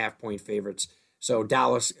 9.5-point favorites. So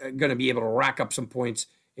Dallas going to be able to rack up some points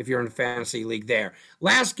if you're in a fantasy league there.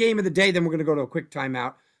 Last game of the day, then we're going to go to a quick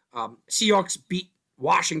timeout. Seahawks beat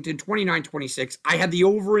Washington 29-26. I had the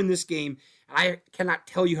over in this game, and I cannot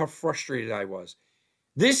tell you how frustrated I was.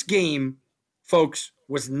 This game, folks,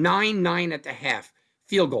 was 9-9 at the half.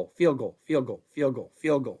 Field goal. Come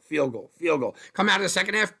out of the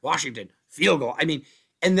second half, Washington, field goal. I mean,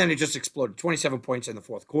 and then it just exploded. 27 points in the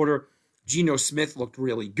fourth quarter. Geno Smith looked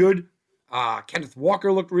really good. Kenneth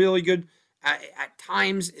Walker looked really good. At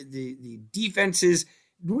times, the defenses,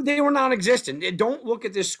 they were non-existent. Don't look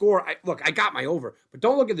at this score. I got my over, but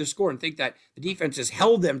don't look at this score and think that the defenses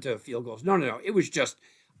held them to field goals. No. It was just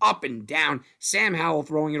up and down. Sam Howell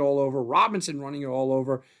throwing it all over. Robinson running it all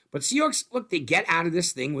over. But Seahawks, look, they get out of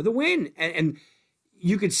this thing with a win. And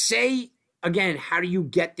you could say, again, how do you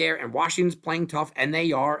get there? And Washington's playing tough, and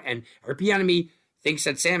they are. And our Bieniemy thinks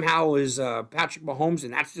that Sam Howell is Patrick Mahomes,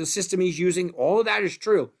 and that's the system he's using. All of that is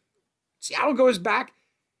true. Seattle goes back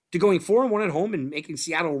to going 4-1 at home and making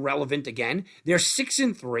Seattle relevant again. They're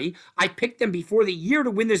 6-3. I picked them before the year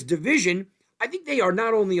to win this division. I think they are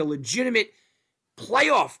not only a legitimate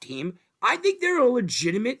playoff team, I think they're a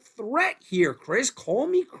legitimate threat here, Chris. Call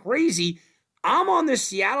me crazy. I'm on this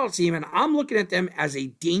Seattle team, and I'm looking at them as a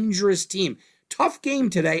dangerous team. Tough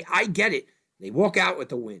game today. I get it. They walk out with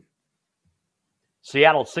the win.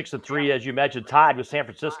 Seattle 6-3, as you mentioned, tied with San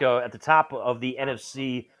Francisco at the top of the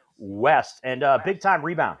NFC West. And big-time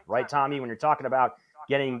rebound, right, Tommy, when you're talking about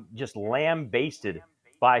getting just lamb-basted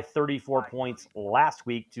by 34 points last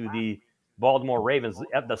week to the Baltimore Ravens,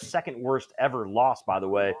 the second worst ever loss, by the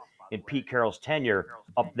way, in Pete Carroll's tenure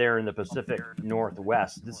up there in the Pacific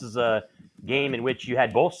Northwest. This is a game in which you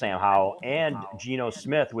had both Sam Howell and Geno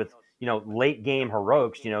Smith with, late game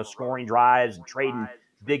heroics, scoring drives and trading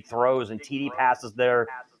big throws and TD passes there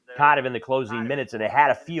kind of in the closing minutes. And they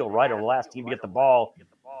had a feel, right, of the last team to get the ball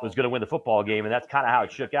was going to win the football game. And that's kind of how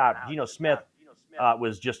it shook out. Geno Smith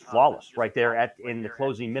was just flawless right there in the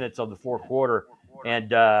closing minutes of the fourth quarter. And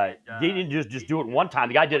he didn't just do it one time.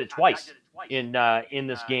 The guy did it twice in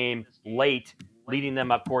this game late, leading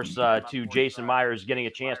them, of course, to Jason Myers getting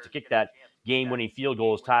a chance to kick that game-winning field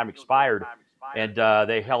goal as time expired. And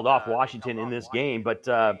they held off Washington in this game. But,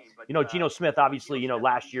 Geno Smith, obviously,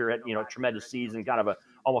 last year had, a tremendous season, kind of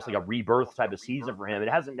almost like a rebirth type of season for him. It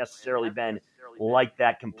hasn't necessarily been like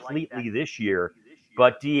that completely this year.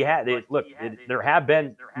 But there have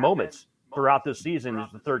been moments throughout this season. This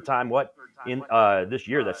is the third time in this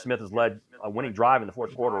year that Smith has led a winning drive in the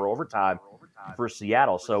fourth quarter or overtime for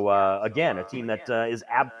Seattle. So, again, a team that is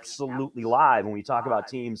absolutely live when we talk about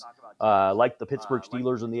teams like the Pittsburgh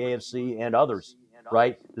Steelers in the AFC and others,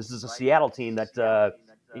 right? This is a Seattle team that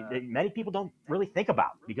many people don't really think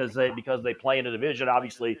about because they play in a division,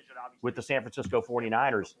 obviously, with the San Francisco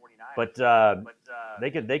 49ers. But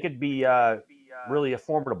they could be really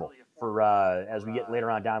formidable for as we get later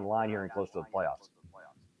on down the line here and close to the playoffs.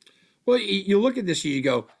 Well, you look at this, you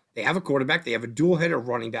go, they have a quarterback, they have a dual-header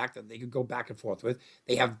running back that they could go back and forth with.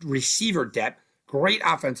 They have receiver depth, great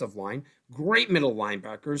offensive line, great middle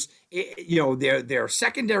linebackers. Their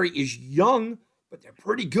secondary is young, but they're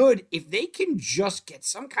pretty good. If they can just get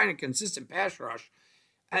some kind of consistent pass rush,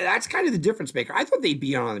 that's kind of the difference maker. I thought they'd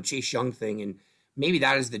be on the Chase Young thing, maybe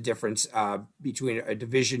that is the difference between a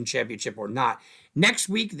division championship or not. Next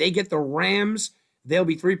week, they get the Rams. They'll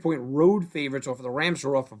be 3-point road favorites off of the Rams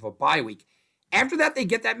are off of a bye week. After that, they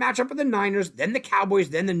get that matchup with the Niners, then the Cowboys,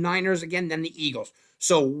 then the Niners again, then the Eagles.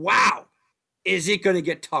 So, wow, is it going to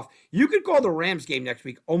get tough? You could call the Rams game next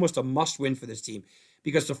week almost a must-win for this team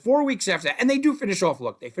because the 4 weeks after that, and they do finish off,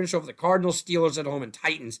 they finish off the Cardinals, Steelers at home, and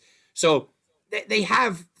Titans. So, they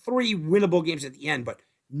have 3 winnable games at the end, but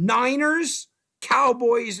Niners,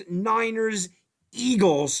 Cowboys, Niners,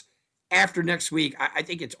 Eagles after next week, I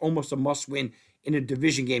think it's almost a must-win in a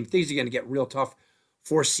division game. Things are going to get real tough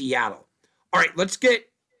for Seattle. All right, let's get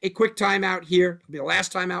a quick timeout here. It'll be the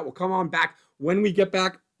last timeout. We'll come on back. When we get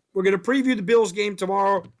back, we're going to preview the Bills game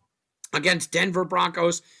tomorrow against Denver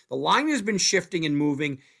Broncos. The line has been shifting and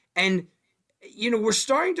moving, and, we're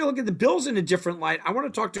starting to look at the Bills in a different light. I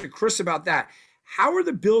want to talk to Chris about that. How are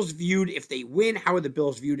the Bills viewed if they win? How are the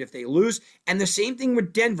Bills viewed if they lose? And the same thing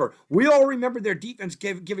with Denver. We all remember their defense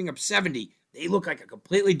giving up 70. They look like a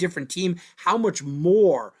completely different team. How much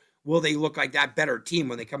more will they look like that better team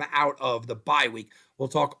when they come out of the bye week? We'll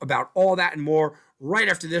talk about all that and more right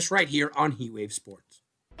after this, right here on Heatwave Sports.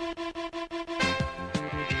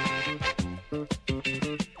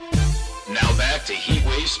 Now back to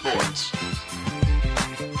Heatwave Sports.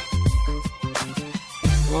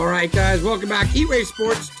 All right, guys, welcome back. Heatwave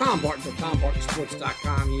Sports. Tom Barton from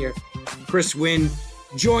TomBartonSports.com here. Chris Wynn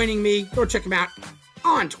joining me. Go check him out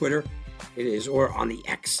on Twitter. It is, or on the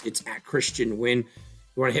X. It's at Christian Wynn.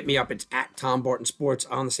 You want to hit me up, it's at Tom Barton Sports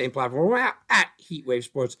on the same platform. We're at Heatwave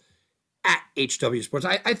Sports, at HW Sports.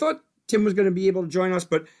 I thought Tim was going to be able to join us,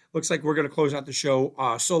 but looks like we're going to close out the show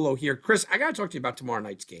solo here. Chris, I got to talk to you about tomorrow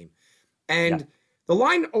night's game. And the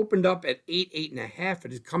line opened up at 8.5.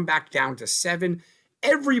 It has come back down to 7.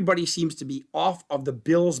 Everybody seems to be off of the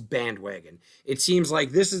Bills bandwagon. It seems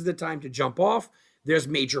like this is the time to jump off. There's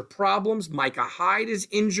major problems. Micah Hyde is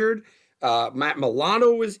injured. Matt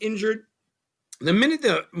Milano was injured. The minute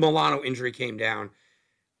the Milano injury came down,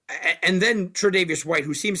 and then Tre'Davious White,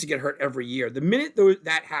 who seems to get hurt every year, the minute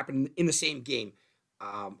that happened in the same game,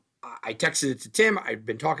 I texted it to Tim. I've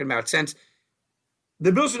been talking about it since.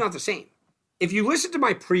 The Bills are not the same. If you listen to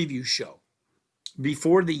my preview show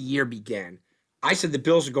before the year began, I said the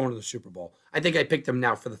Bills are going to the Super Bowl. I think I picked them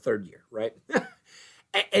now for the 3rd year, right?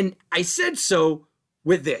 And I said so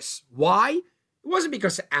with this. Why? It wasn't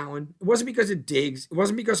because of Allen. It wasn't because of Diggs. It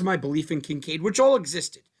wasn't because of my belief in Kincaid, which all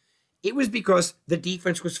existed. It was because the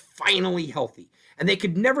defense was finally healthy. And they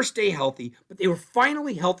could never stay healthy, but they were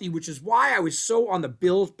finally healthy, which is why I was so on the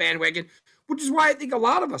Bills bandwagon, which is why I think a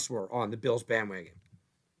lot of us were on the Bills bandwagon.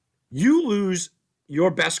 You lose your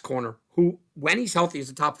best corner, who, when he's healthy, is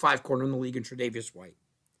the top 5 corner in the league in Tre'Davious White.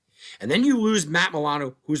 And then you lose Matt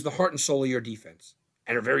Milano, who's the heart and soul of your defense,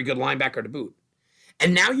 and a very good linebacker to boot.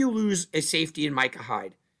 And now you lose a safety in Micah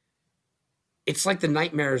Hyde. It's like the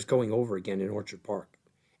nightmare is going over again in Orchard Park.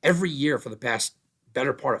 Every year for the past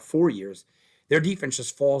better part of 4 years, their defense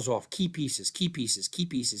just falls off key pieces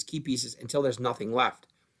until there's nothing left.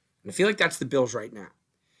 And I feel like that's the Bills right now.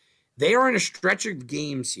 They are in a stretch of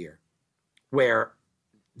games here where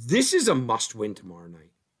this is a must-win tomorrow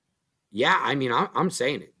night. Yeah, I mean, I'm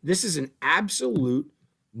saying it. This is an absolute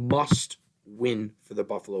must-win for the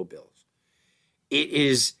Buffalo Bills. It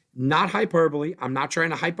is not hyperbole. I'm not trying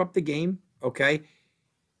to hype up the game, okay?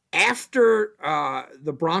 After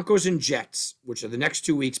the Broncos and Jets, which are the next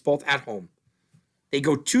 2 weeks, both at home, they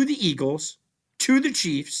go to the Eagles, to the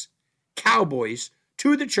Chiefs, Cowboys,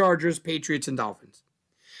 to the Chargers, Patriots, and Dolphins.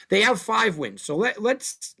 They have 5 wins. So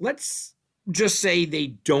let's just say they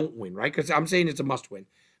don't win, right? Because I'm saying it's a must-win.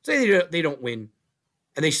 Say they don't win,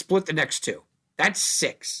 and they split the next 2. That's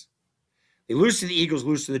 6. They lose to the Eagles,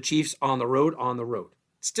 lose to the Chiefs on the road.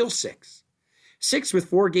 Still 6. 6 with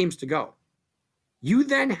 4 games to go. You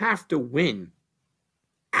then have to win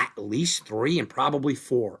at least 3 and probably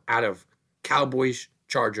 4 out of Cowboys,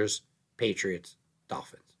 Chargers, Patriots,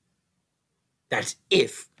 Dolphins. That's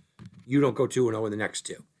if you don't go 2-0 in the next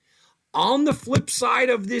 2. On the flip side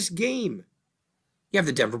of this game, you have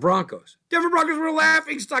the Denver Broncos. Denver Broncos were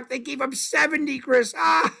laughing stock. They gave up 70, Chris.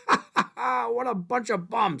 What a bunch of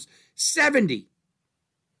bums. 70.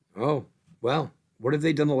 Oh, well, what have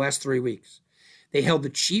they done the last 3 weeks? They held the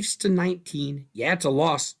Chiefs to 19. Yeah, it's a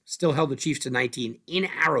loss. Still held the Chiefs to 19 in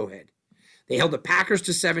Arrowhead. They held the Packers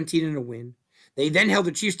to 17 in a win. They then held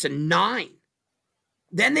the Chiefs to 9.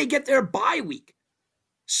 Then they get their bye week.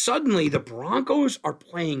 Suddenly, the Broncos are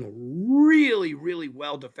playing really, really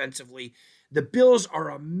well defensively. The Bills are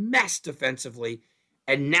a mess defensively.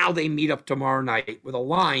 And now they meet up tomorrow night with a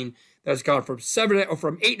line that has gone from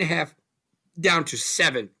 8.5 down to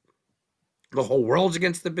 7. The whole world's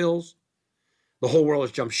against the Bills. The whole world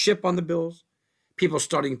has jumped ship on the Bills. People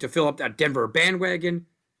starting to fill up that Denver bandwagon.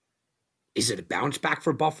 Is it a bounce back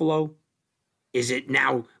for Buffalo? Is it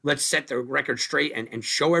now, let's set the record straight and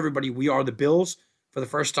show everybody we are the Bills for the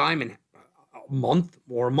first time in a month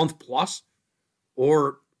or a month plus?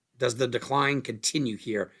 Or does the decline continue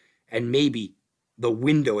here and maybe the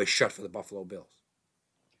window is shut for the Buffalo Bills?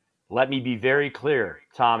 Let me be very clear,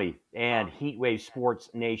 Tommy, and Heatwave Sports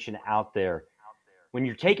Nation out there. When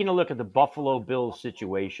you're taking a look at the Buffalo Bills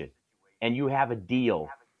situation and you have a deal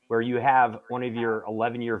where you have one of your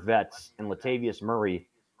 11-year vets in Latavius Murray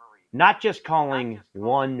not just calling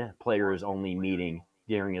one players-only meeting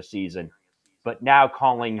during a season, but now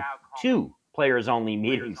calling two players-only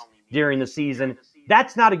meetings during the season,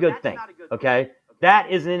 that's not a good thing, okay? That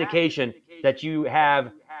is an indication that you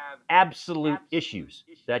have absolute issues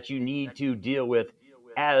that you need to deal with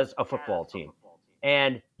as a football team.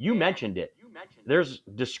 And you mentioned it. There's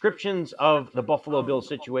descriptions of the Buffalo Bills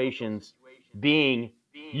situations being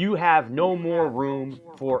you have no more room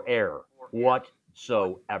for error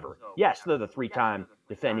whatsoever. Yes, they're the three-time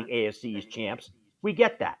defending AFC East champs. We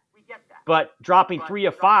get that. But dropping 3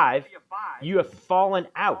 of 5, you have fallen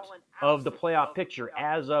out of the playoff picture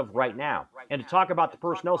as of right now. And to talk about the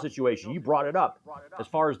personnel situation, you brought it up as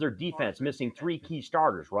far as their defense missing 3 key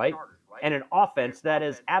starters, right? And an offense that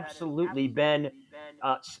has absolutely been,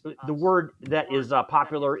 the word that is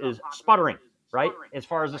popular is sputtering, right? As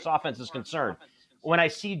far as this offense is concerned. When I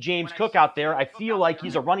see James Cook out there, I feel like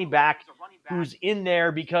he's a running back who's in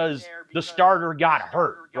there because the starter got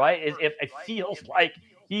hurt, right? It feels like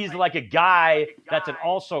he's like a guy that's an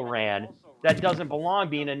also-ran that doesn't belong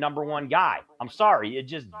being a number one guy. I'm sorry, it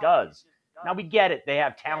just does. Now, we get it. They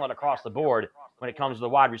have talent across the board when it comes to the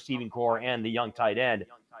wide receiving core and the young tight end.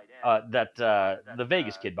 The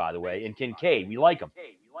Vegas kid, by the way, and Kincaid. We like him.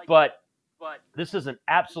 But this is an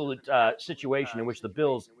absolute situation in which the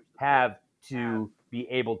Bills have to be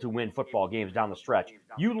able to win football games down the stretch.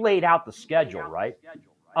 You laid out the schedule, right?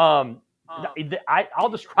 I'll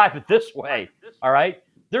describe it this way, all right?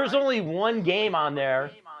 There's only one game on there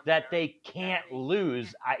that they can't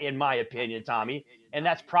lose, in my opinion, Tommy, and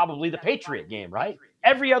that's probably the Patriot game, right?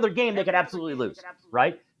 Every other game they could absolutely lose,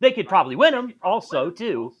 right? They could probably win them also,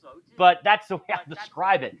 too, but that's the way I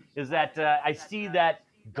describe it, is that I see that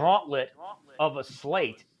gauntlet of a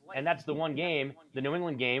slate, and that's the one game, the New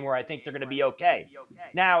England game, where I think they're going to be okay.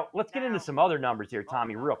 Now, let's get into some other numbers here,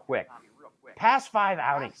 Tommy, real quick. Past 5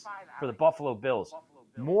 outings for the Buffalo Bills,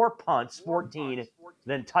 more punts, 14,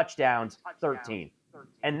 than touchdowns, 13.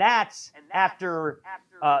 And that's after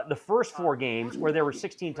the first 4 games where there were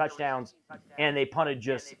 16 touchdowns and they punted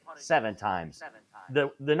just 7 times.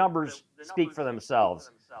 The numbers speak for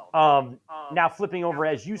themselves. Now flipping over,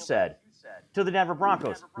 as you said, to the Denver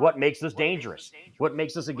Broncos. What makes this dangerous? What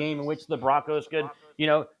makes this a game in which the Broncos could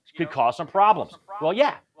cause some problems? Well,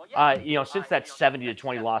 yeah. Since that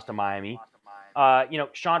 70-20 loss to Miami,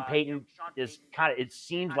 Sean Payton it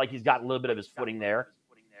seems like he's got a little bit of his footing there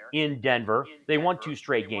in Denver. They won 2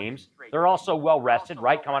 straight games. They're also well rested,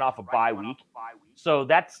 right? Coming off a bye week. So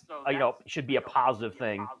that's, should be a positive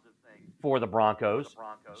thing for the Broncos.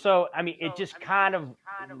 So, it just kind of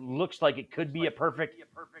looks like it could be a perfect,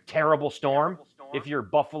 terrible storm if you're a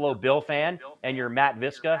Buffalo Bill fan and you're Matt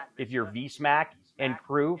Visca, if you're VSmack and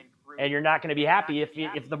crew, and you're not going to be happy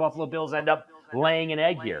if the Buffalo Bills end up laying an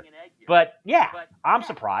egg here. But, yeah, I'm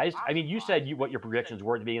surprised. You said what your predictions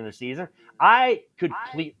were at the beginning of the season. I could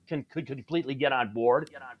completely get on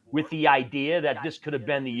board with the idea that this could have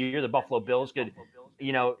been the year the Buffalo Bills could,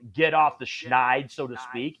 get off the schneid, so to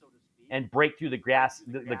speak, and break through the glass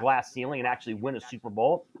ceiling and actually win a Super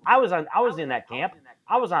Bowl. I was in that camp.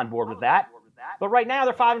 I was on board with that. But right now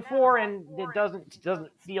they're 5-4, and it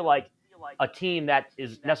doesn't feel like a team that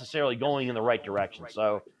is necessarily going in the right direction.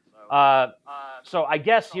 So I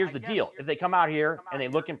guess here's the deal. If they come out here and they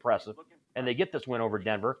look impressive and they get this win over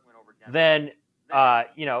Denver, then,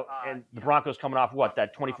 and the Broncos coming off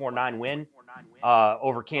that 24-9 win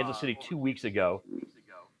over Kansas City 2 weeks ago,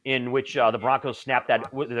 in which the Broncos snapped they're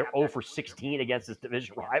 0-16 against this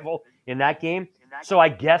division rival in that game. So I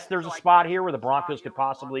guess there's a spot here where the Broncos could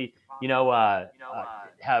possibly,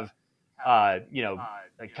 have,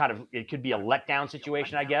 it could be a letdown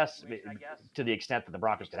situation, I guess, to the extent that the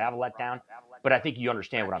Broncos could have a letdown. But I think you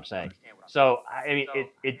understand what I'm saying. So,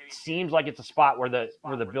 it seems like it's a spot where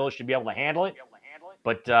the Bills should be able to handle it.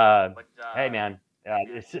 But, hey, man,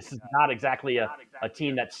 this is not exactly a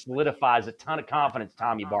team that solidifies a ton of confidence,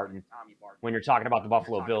 Tommy Barton, when you're talking about the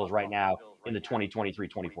Buffalo Bills right now in the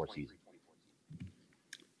 2023-24 season.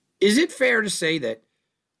 Is it fair to say that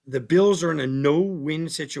the Bills are in a no-win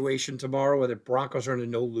situation tomorrow, or the Broncos are in a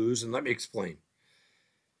no-lose, and let me explain.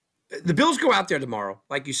 The Bills go out there tomorrow,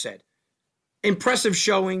 like you said. Impressive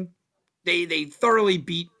showing. They thoroughly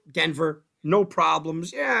beat Denver. No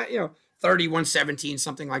problems. Yeah, 31-17,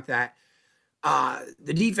 something like that.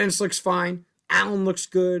 The defense looks fine. Allen looks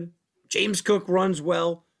good. James Cook runs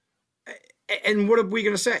well. And what are we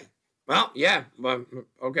going to say? Well, yeah,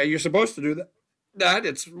 okay, you're supposed to do that.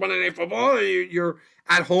 It's Monday Night Football. You're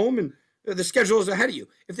at home, and the schedule is ahead of you.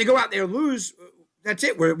 If they go out there and lose, that's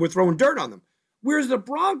it. We're throwing dirt on them. Whereas the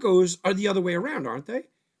Broncos are the other way around, aren't they?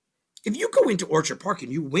 If you go into Orchard Park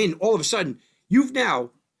and you win, all of a sudden, you've now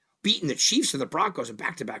beaten the Chiefs and the Broncos in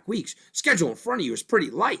back-to-back weeks. Schedule in front of you is pretty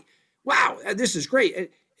light. Wow, this is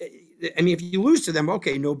great. I mean, if you lose to them,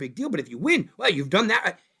 okay, no big deal. But if you win, well, you've done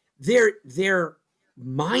that. Their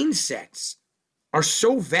mindsets are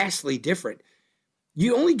so vastly different.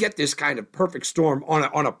 You only get this kind of perfect storm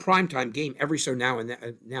on a primetime game every so now and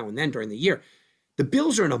then during the year. The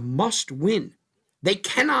Bills are in a must-win. They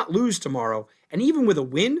cannot lose tomorrow. And even with a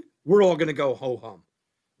win, we're all going to go ho-hum.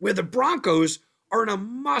 Where the Broncos are in a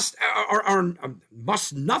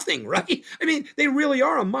must-nothing, right? I mean, they really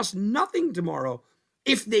are a must-nothing tomorrow.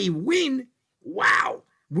 If they win, wow,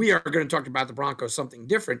 we are going to talk about the Broncos something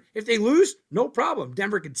different. If they lose, no problem.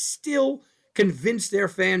 Denver can still convince their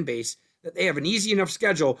fan base that they have an easy enough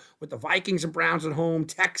schedule with the Vikings and Browns at home,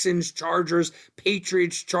 Texans, Chargers,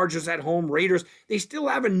 Patriots, Chargers at home, Raiders. They still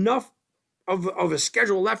have enough of a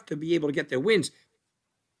schedule left to be able to get their wins.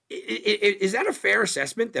 Is that a fair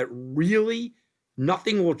assessment that really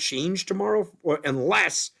nothing will change tomorrow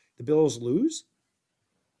unless the Bills lose?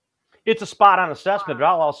 It's a spot-on assessment, but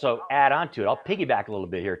I'll also add on to it. I'll piggyback a little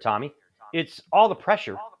bit here, Tommy. It's all the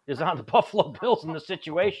pressure is on the Buffalo Bills in this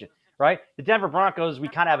situation, right? The Denver Broncos, we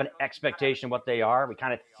kind of have an expectation of what they are. We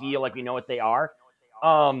kind of feel like we know what they are.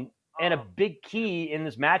 And a big key in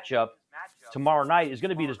this matchup tomorrow night is going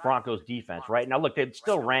to be this Broncos defense, right? Now, look, they'd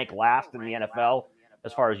still rank last in the NFL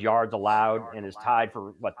as far as yards allowed and is tied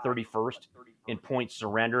for, 31st in points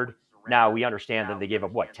surrendered. Now, we understand that they gave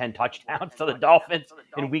up, 10 touchdowns to the Dolphins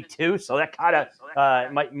in week 2, so that kind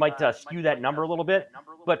of might skew that number a little bit.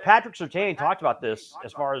 But Patrick Surtain talked about this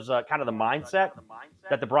as far as kind of the mindset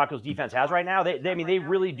that the Broncos defense has right now. They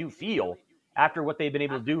really do feel, after what they've been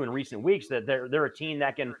able to do in recent weeks, that they're a team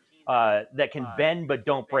that can bend but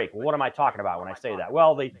don't break. Well, what am I talking about when I say that?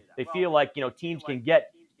 Well, they feel like teams can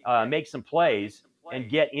make some plays and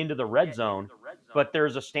get into the red zone, but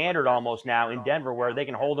there's a standard almost now in Denver where they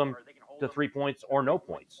can hold them to 3 points or no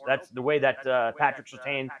points. That's the way that Patrick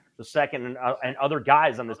Surtain II and other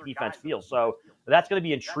guys on this defense feel. So that's going to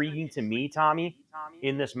be intriguing to me, Tommy,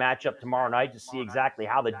 in this matchup tomorrow night to see exactly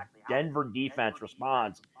how the Denver defense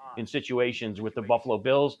responds in situations with the Buffalo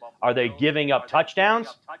Bills. Are they giving up touchdowns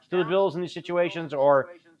to the Bills in these situations,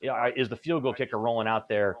 or is the field goal kicker rolling out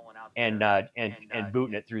there and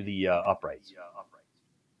booting it through the uprights?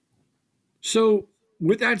 So,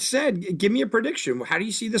 with that said, give me a prediction. How do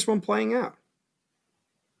you see this one playing out?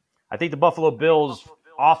 I think the Buffalo Bills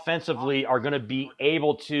offensively are going to be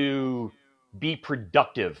able to be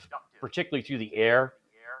productive, particularly through the air.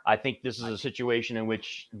 I think this is a situation in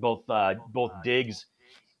which both Diggs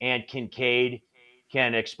and Kincaid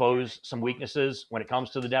can expose some weaknesses when it comes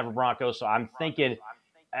to the Denver Broncos. So I'm thinking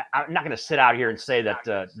I'm not going to sit out here and say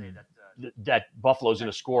that Buffalo's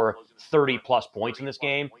going to score 30-plus points in this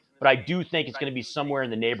game. But I do think it's going to be somewhere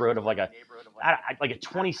in the neighborhood of like a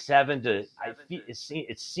 27 to.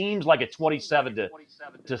 It seems like a 27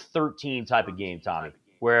 to 13 type of game, Tommy,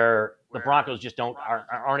 where the Broncos just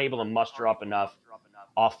aren't able to muster up enough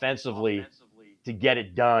offensively to get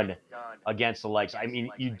it done against the likes. I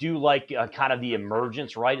mean, you do like kind of the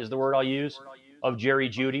emergence, right? Is the word I'll use, of Jerry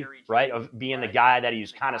Jeudy, right? Of being the guy that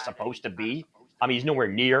he's kind of supposed to be. I mean, he's nowhere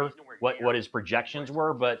near what his projections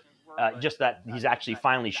were, but. Just that he's actually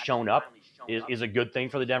finally shown up is a good thing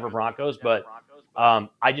for the Denver Broncos. But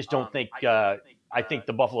I just don't think I think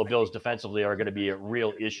the Buffalo Bills defensively are going to be a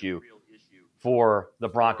real issue for the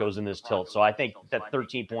Broncos in this tilt. So I think that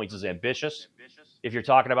 13 points is ambitious if you're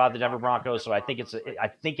talking about the Denver Broncos. So I think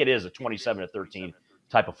it is a 27-13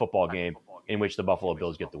 type of football game in which the Buffalo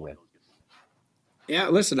Bills get the win. Yeah,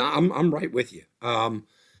 listen, I'm right with you. I'm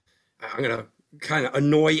going to kind of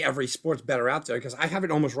annoy every sports bettor out there because I have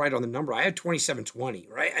it almost right on the number. I had 27-20,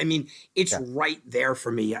 right? I mean, it's right there for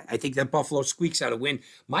me. I think that Buffalo squeaks out a win.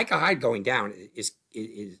 Micah Hyde going down is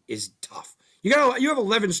tough. You have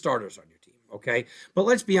 11 starters on your team, okay? But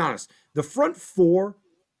let's be honest. The front four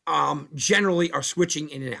generally are switching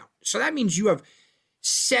in and out. So that means you have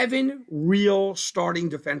 7 real starting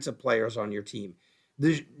defensive players on your team.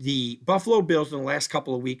 The Buffalo Bills in the last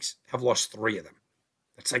couple of weeks have lost 3 of them.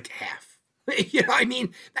 That's like half. You know, I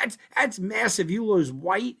mean, that's massive. You lose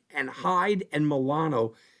White and Hyde and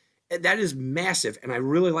Milano. That is massive. And I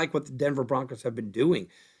really like what the Denver Broncos have been doing.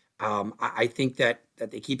 I think that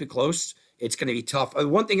they keep it close. It's going to be tough.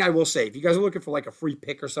 One thing I will say, if you guys are looking for like a free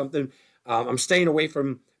pick or something, I'm staying away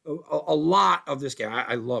from a lot of this game.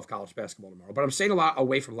 I love college basketball tomorrow, but I'm staying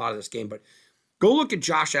away from a lot of this game. But go look at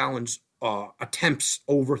Josh Allen's attempts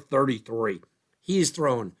over 33. He has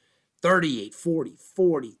thrown 38, 40,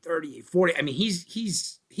 40, 38, 40. I mean,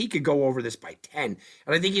 he could go over this by 10.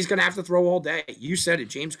 And I think he's going to have to throw all day. You said it.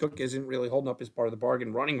 James Cook isn't really holding up his part of the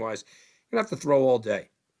bargain running-wise. He's going to have to throw all day.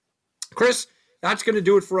 Chris, that's going to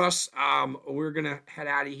do it for us. We're going to head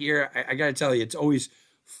out of here. I got to tell you, it's always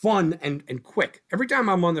fun and quick. Every time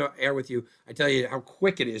I'm on the air with you, I tell you how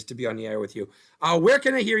quick it is to be on the air with you. Where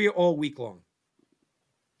can I hear you all week long?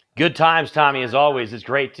 Good times, Tommy, as always. It's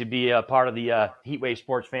great to be a part of the Heatwave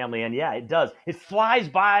Sports family. And, yeah, it does. It flies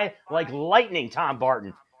by like lightning, Tom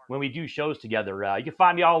Barton, when we do shows together. You can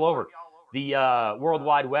find me all over the World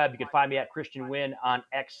Wide Web. You can find me at Christian Wynn on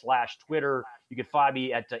X/Twitter. You can find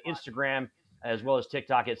me at Instagram as well as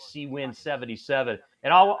TikTok at CWin77.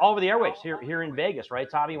 And all over the airwaves here in Vegas, right,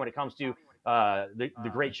 Tommy, when it comes to the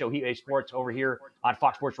great show Heatwave Sports over here on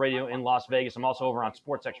Fox Sports Radio in Las Vegas. I'm also over on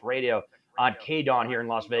SportsX Radio on KDAWN here in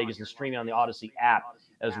Las Vegas and streaming on the Odyssey app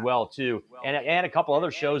as well, too. And a couple other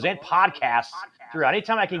shows and podcasts throughout.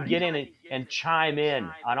 Anytime I can get in and chime in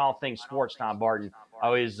on all things sports, Tom Barton, I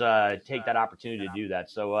always take that opportunity to do that.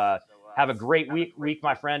 So have a great week,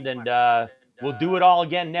 my friend, and we'll do it all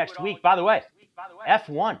again next week. By the way,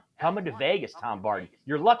 F1 coming to Vegas, Tom Barton.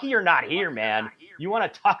 You're lucky you're not here, man. You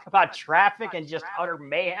want to talk about traffic and just utter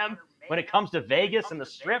mayhem when it comes to Vegas and the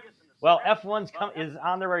Strip? Well, F1's is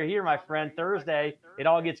on their way here, my friend. Thursday, it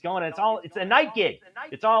all gets going. And it's a night gig.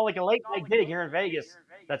 It's all like a late night gig here in Vegas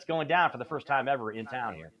that's going down for the first time ever in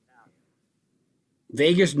town here.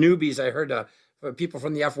 Vegas newbies, I heard people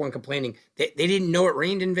from the F1 complaining. They didn't know it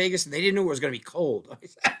rained in Vegas, and they didn't know it was going to be cold.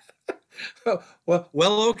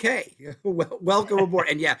 Well, okay. Welcome aboard.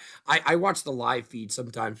 And yeah, I watch the live feed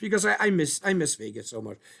sometimes because I miss Vegas so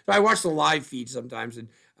much. So I watch the live feed sometimes, and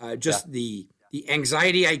the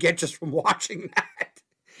anxiety I get just from watching that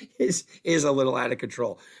is a little out of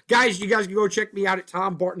control. Guys, you guys can go check me out at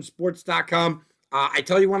TomBartonSports.com. I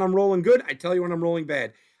tell you when I'm rolling good. I tell you when I'm rolling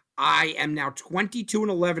bad. I am now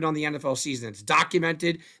 22-11 on the NFL season. It's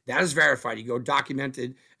documented. That is verified. You go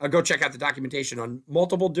documented. Go check out the documentation on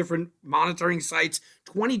multiple different monitoring sites.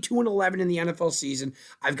 22-11 in the NFL season.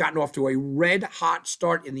 I've gotten off to a red-hot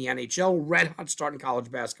start in the NHL, red-hot start in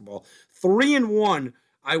college basketball. 3-1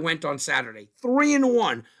 I went on Saturday.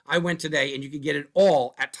 3-1 I went today, and you can get it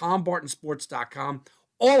all at TomBartonSports.com.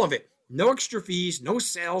 All of it. No extra fees, no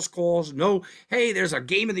sales calls, no, hey, there's a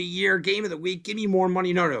game of the year, game of the week, give me more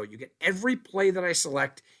money. No. You get every play that I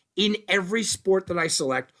select in every sport that I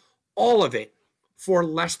select, all of it for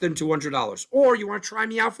less than $200. Or you want to try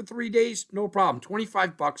me out for 3 days? No problem.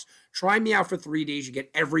 $25. Try me out for 3 days. You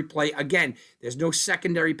get every play. Again, there's no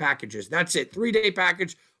secondary packages. That's it. 3-day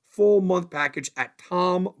package, full month package at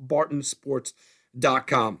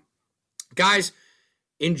TomBartonSports.com. Guys,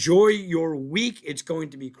 enjoy your week. It's going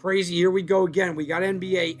to be crazy. Here we go again. We got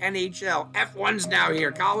NBA, NHL, F1's now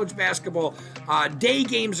here, college basketball. Day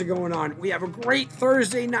games are going on. We have a great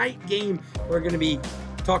Thursday night game. We're going to be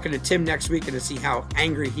talking to Tim next week and to see how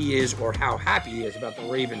angry he is or how happy he is about the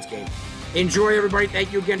Ravens game. Enjoy, everybody.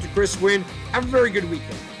 Thank you again to Chris Wynn. Have a very good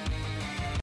weekend.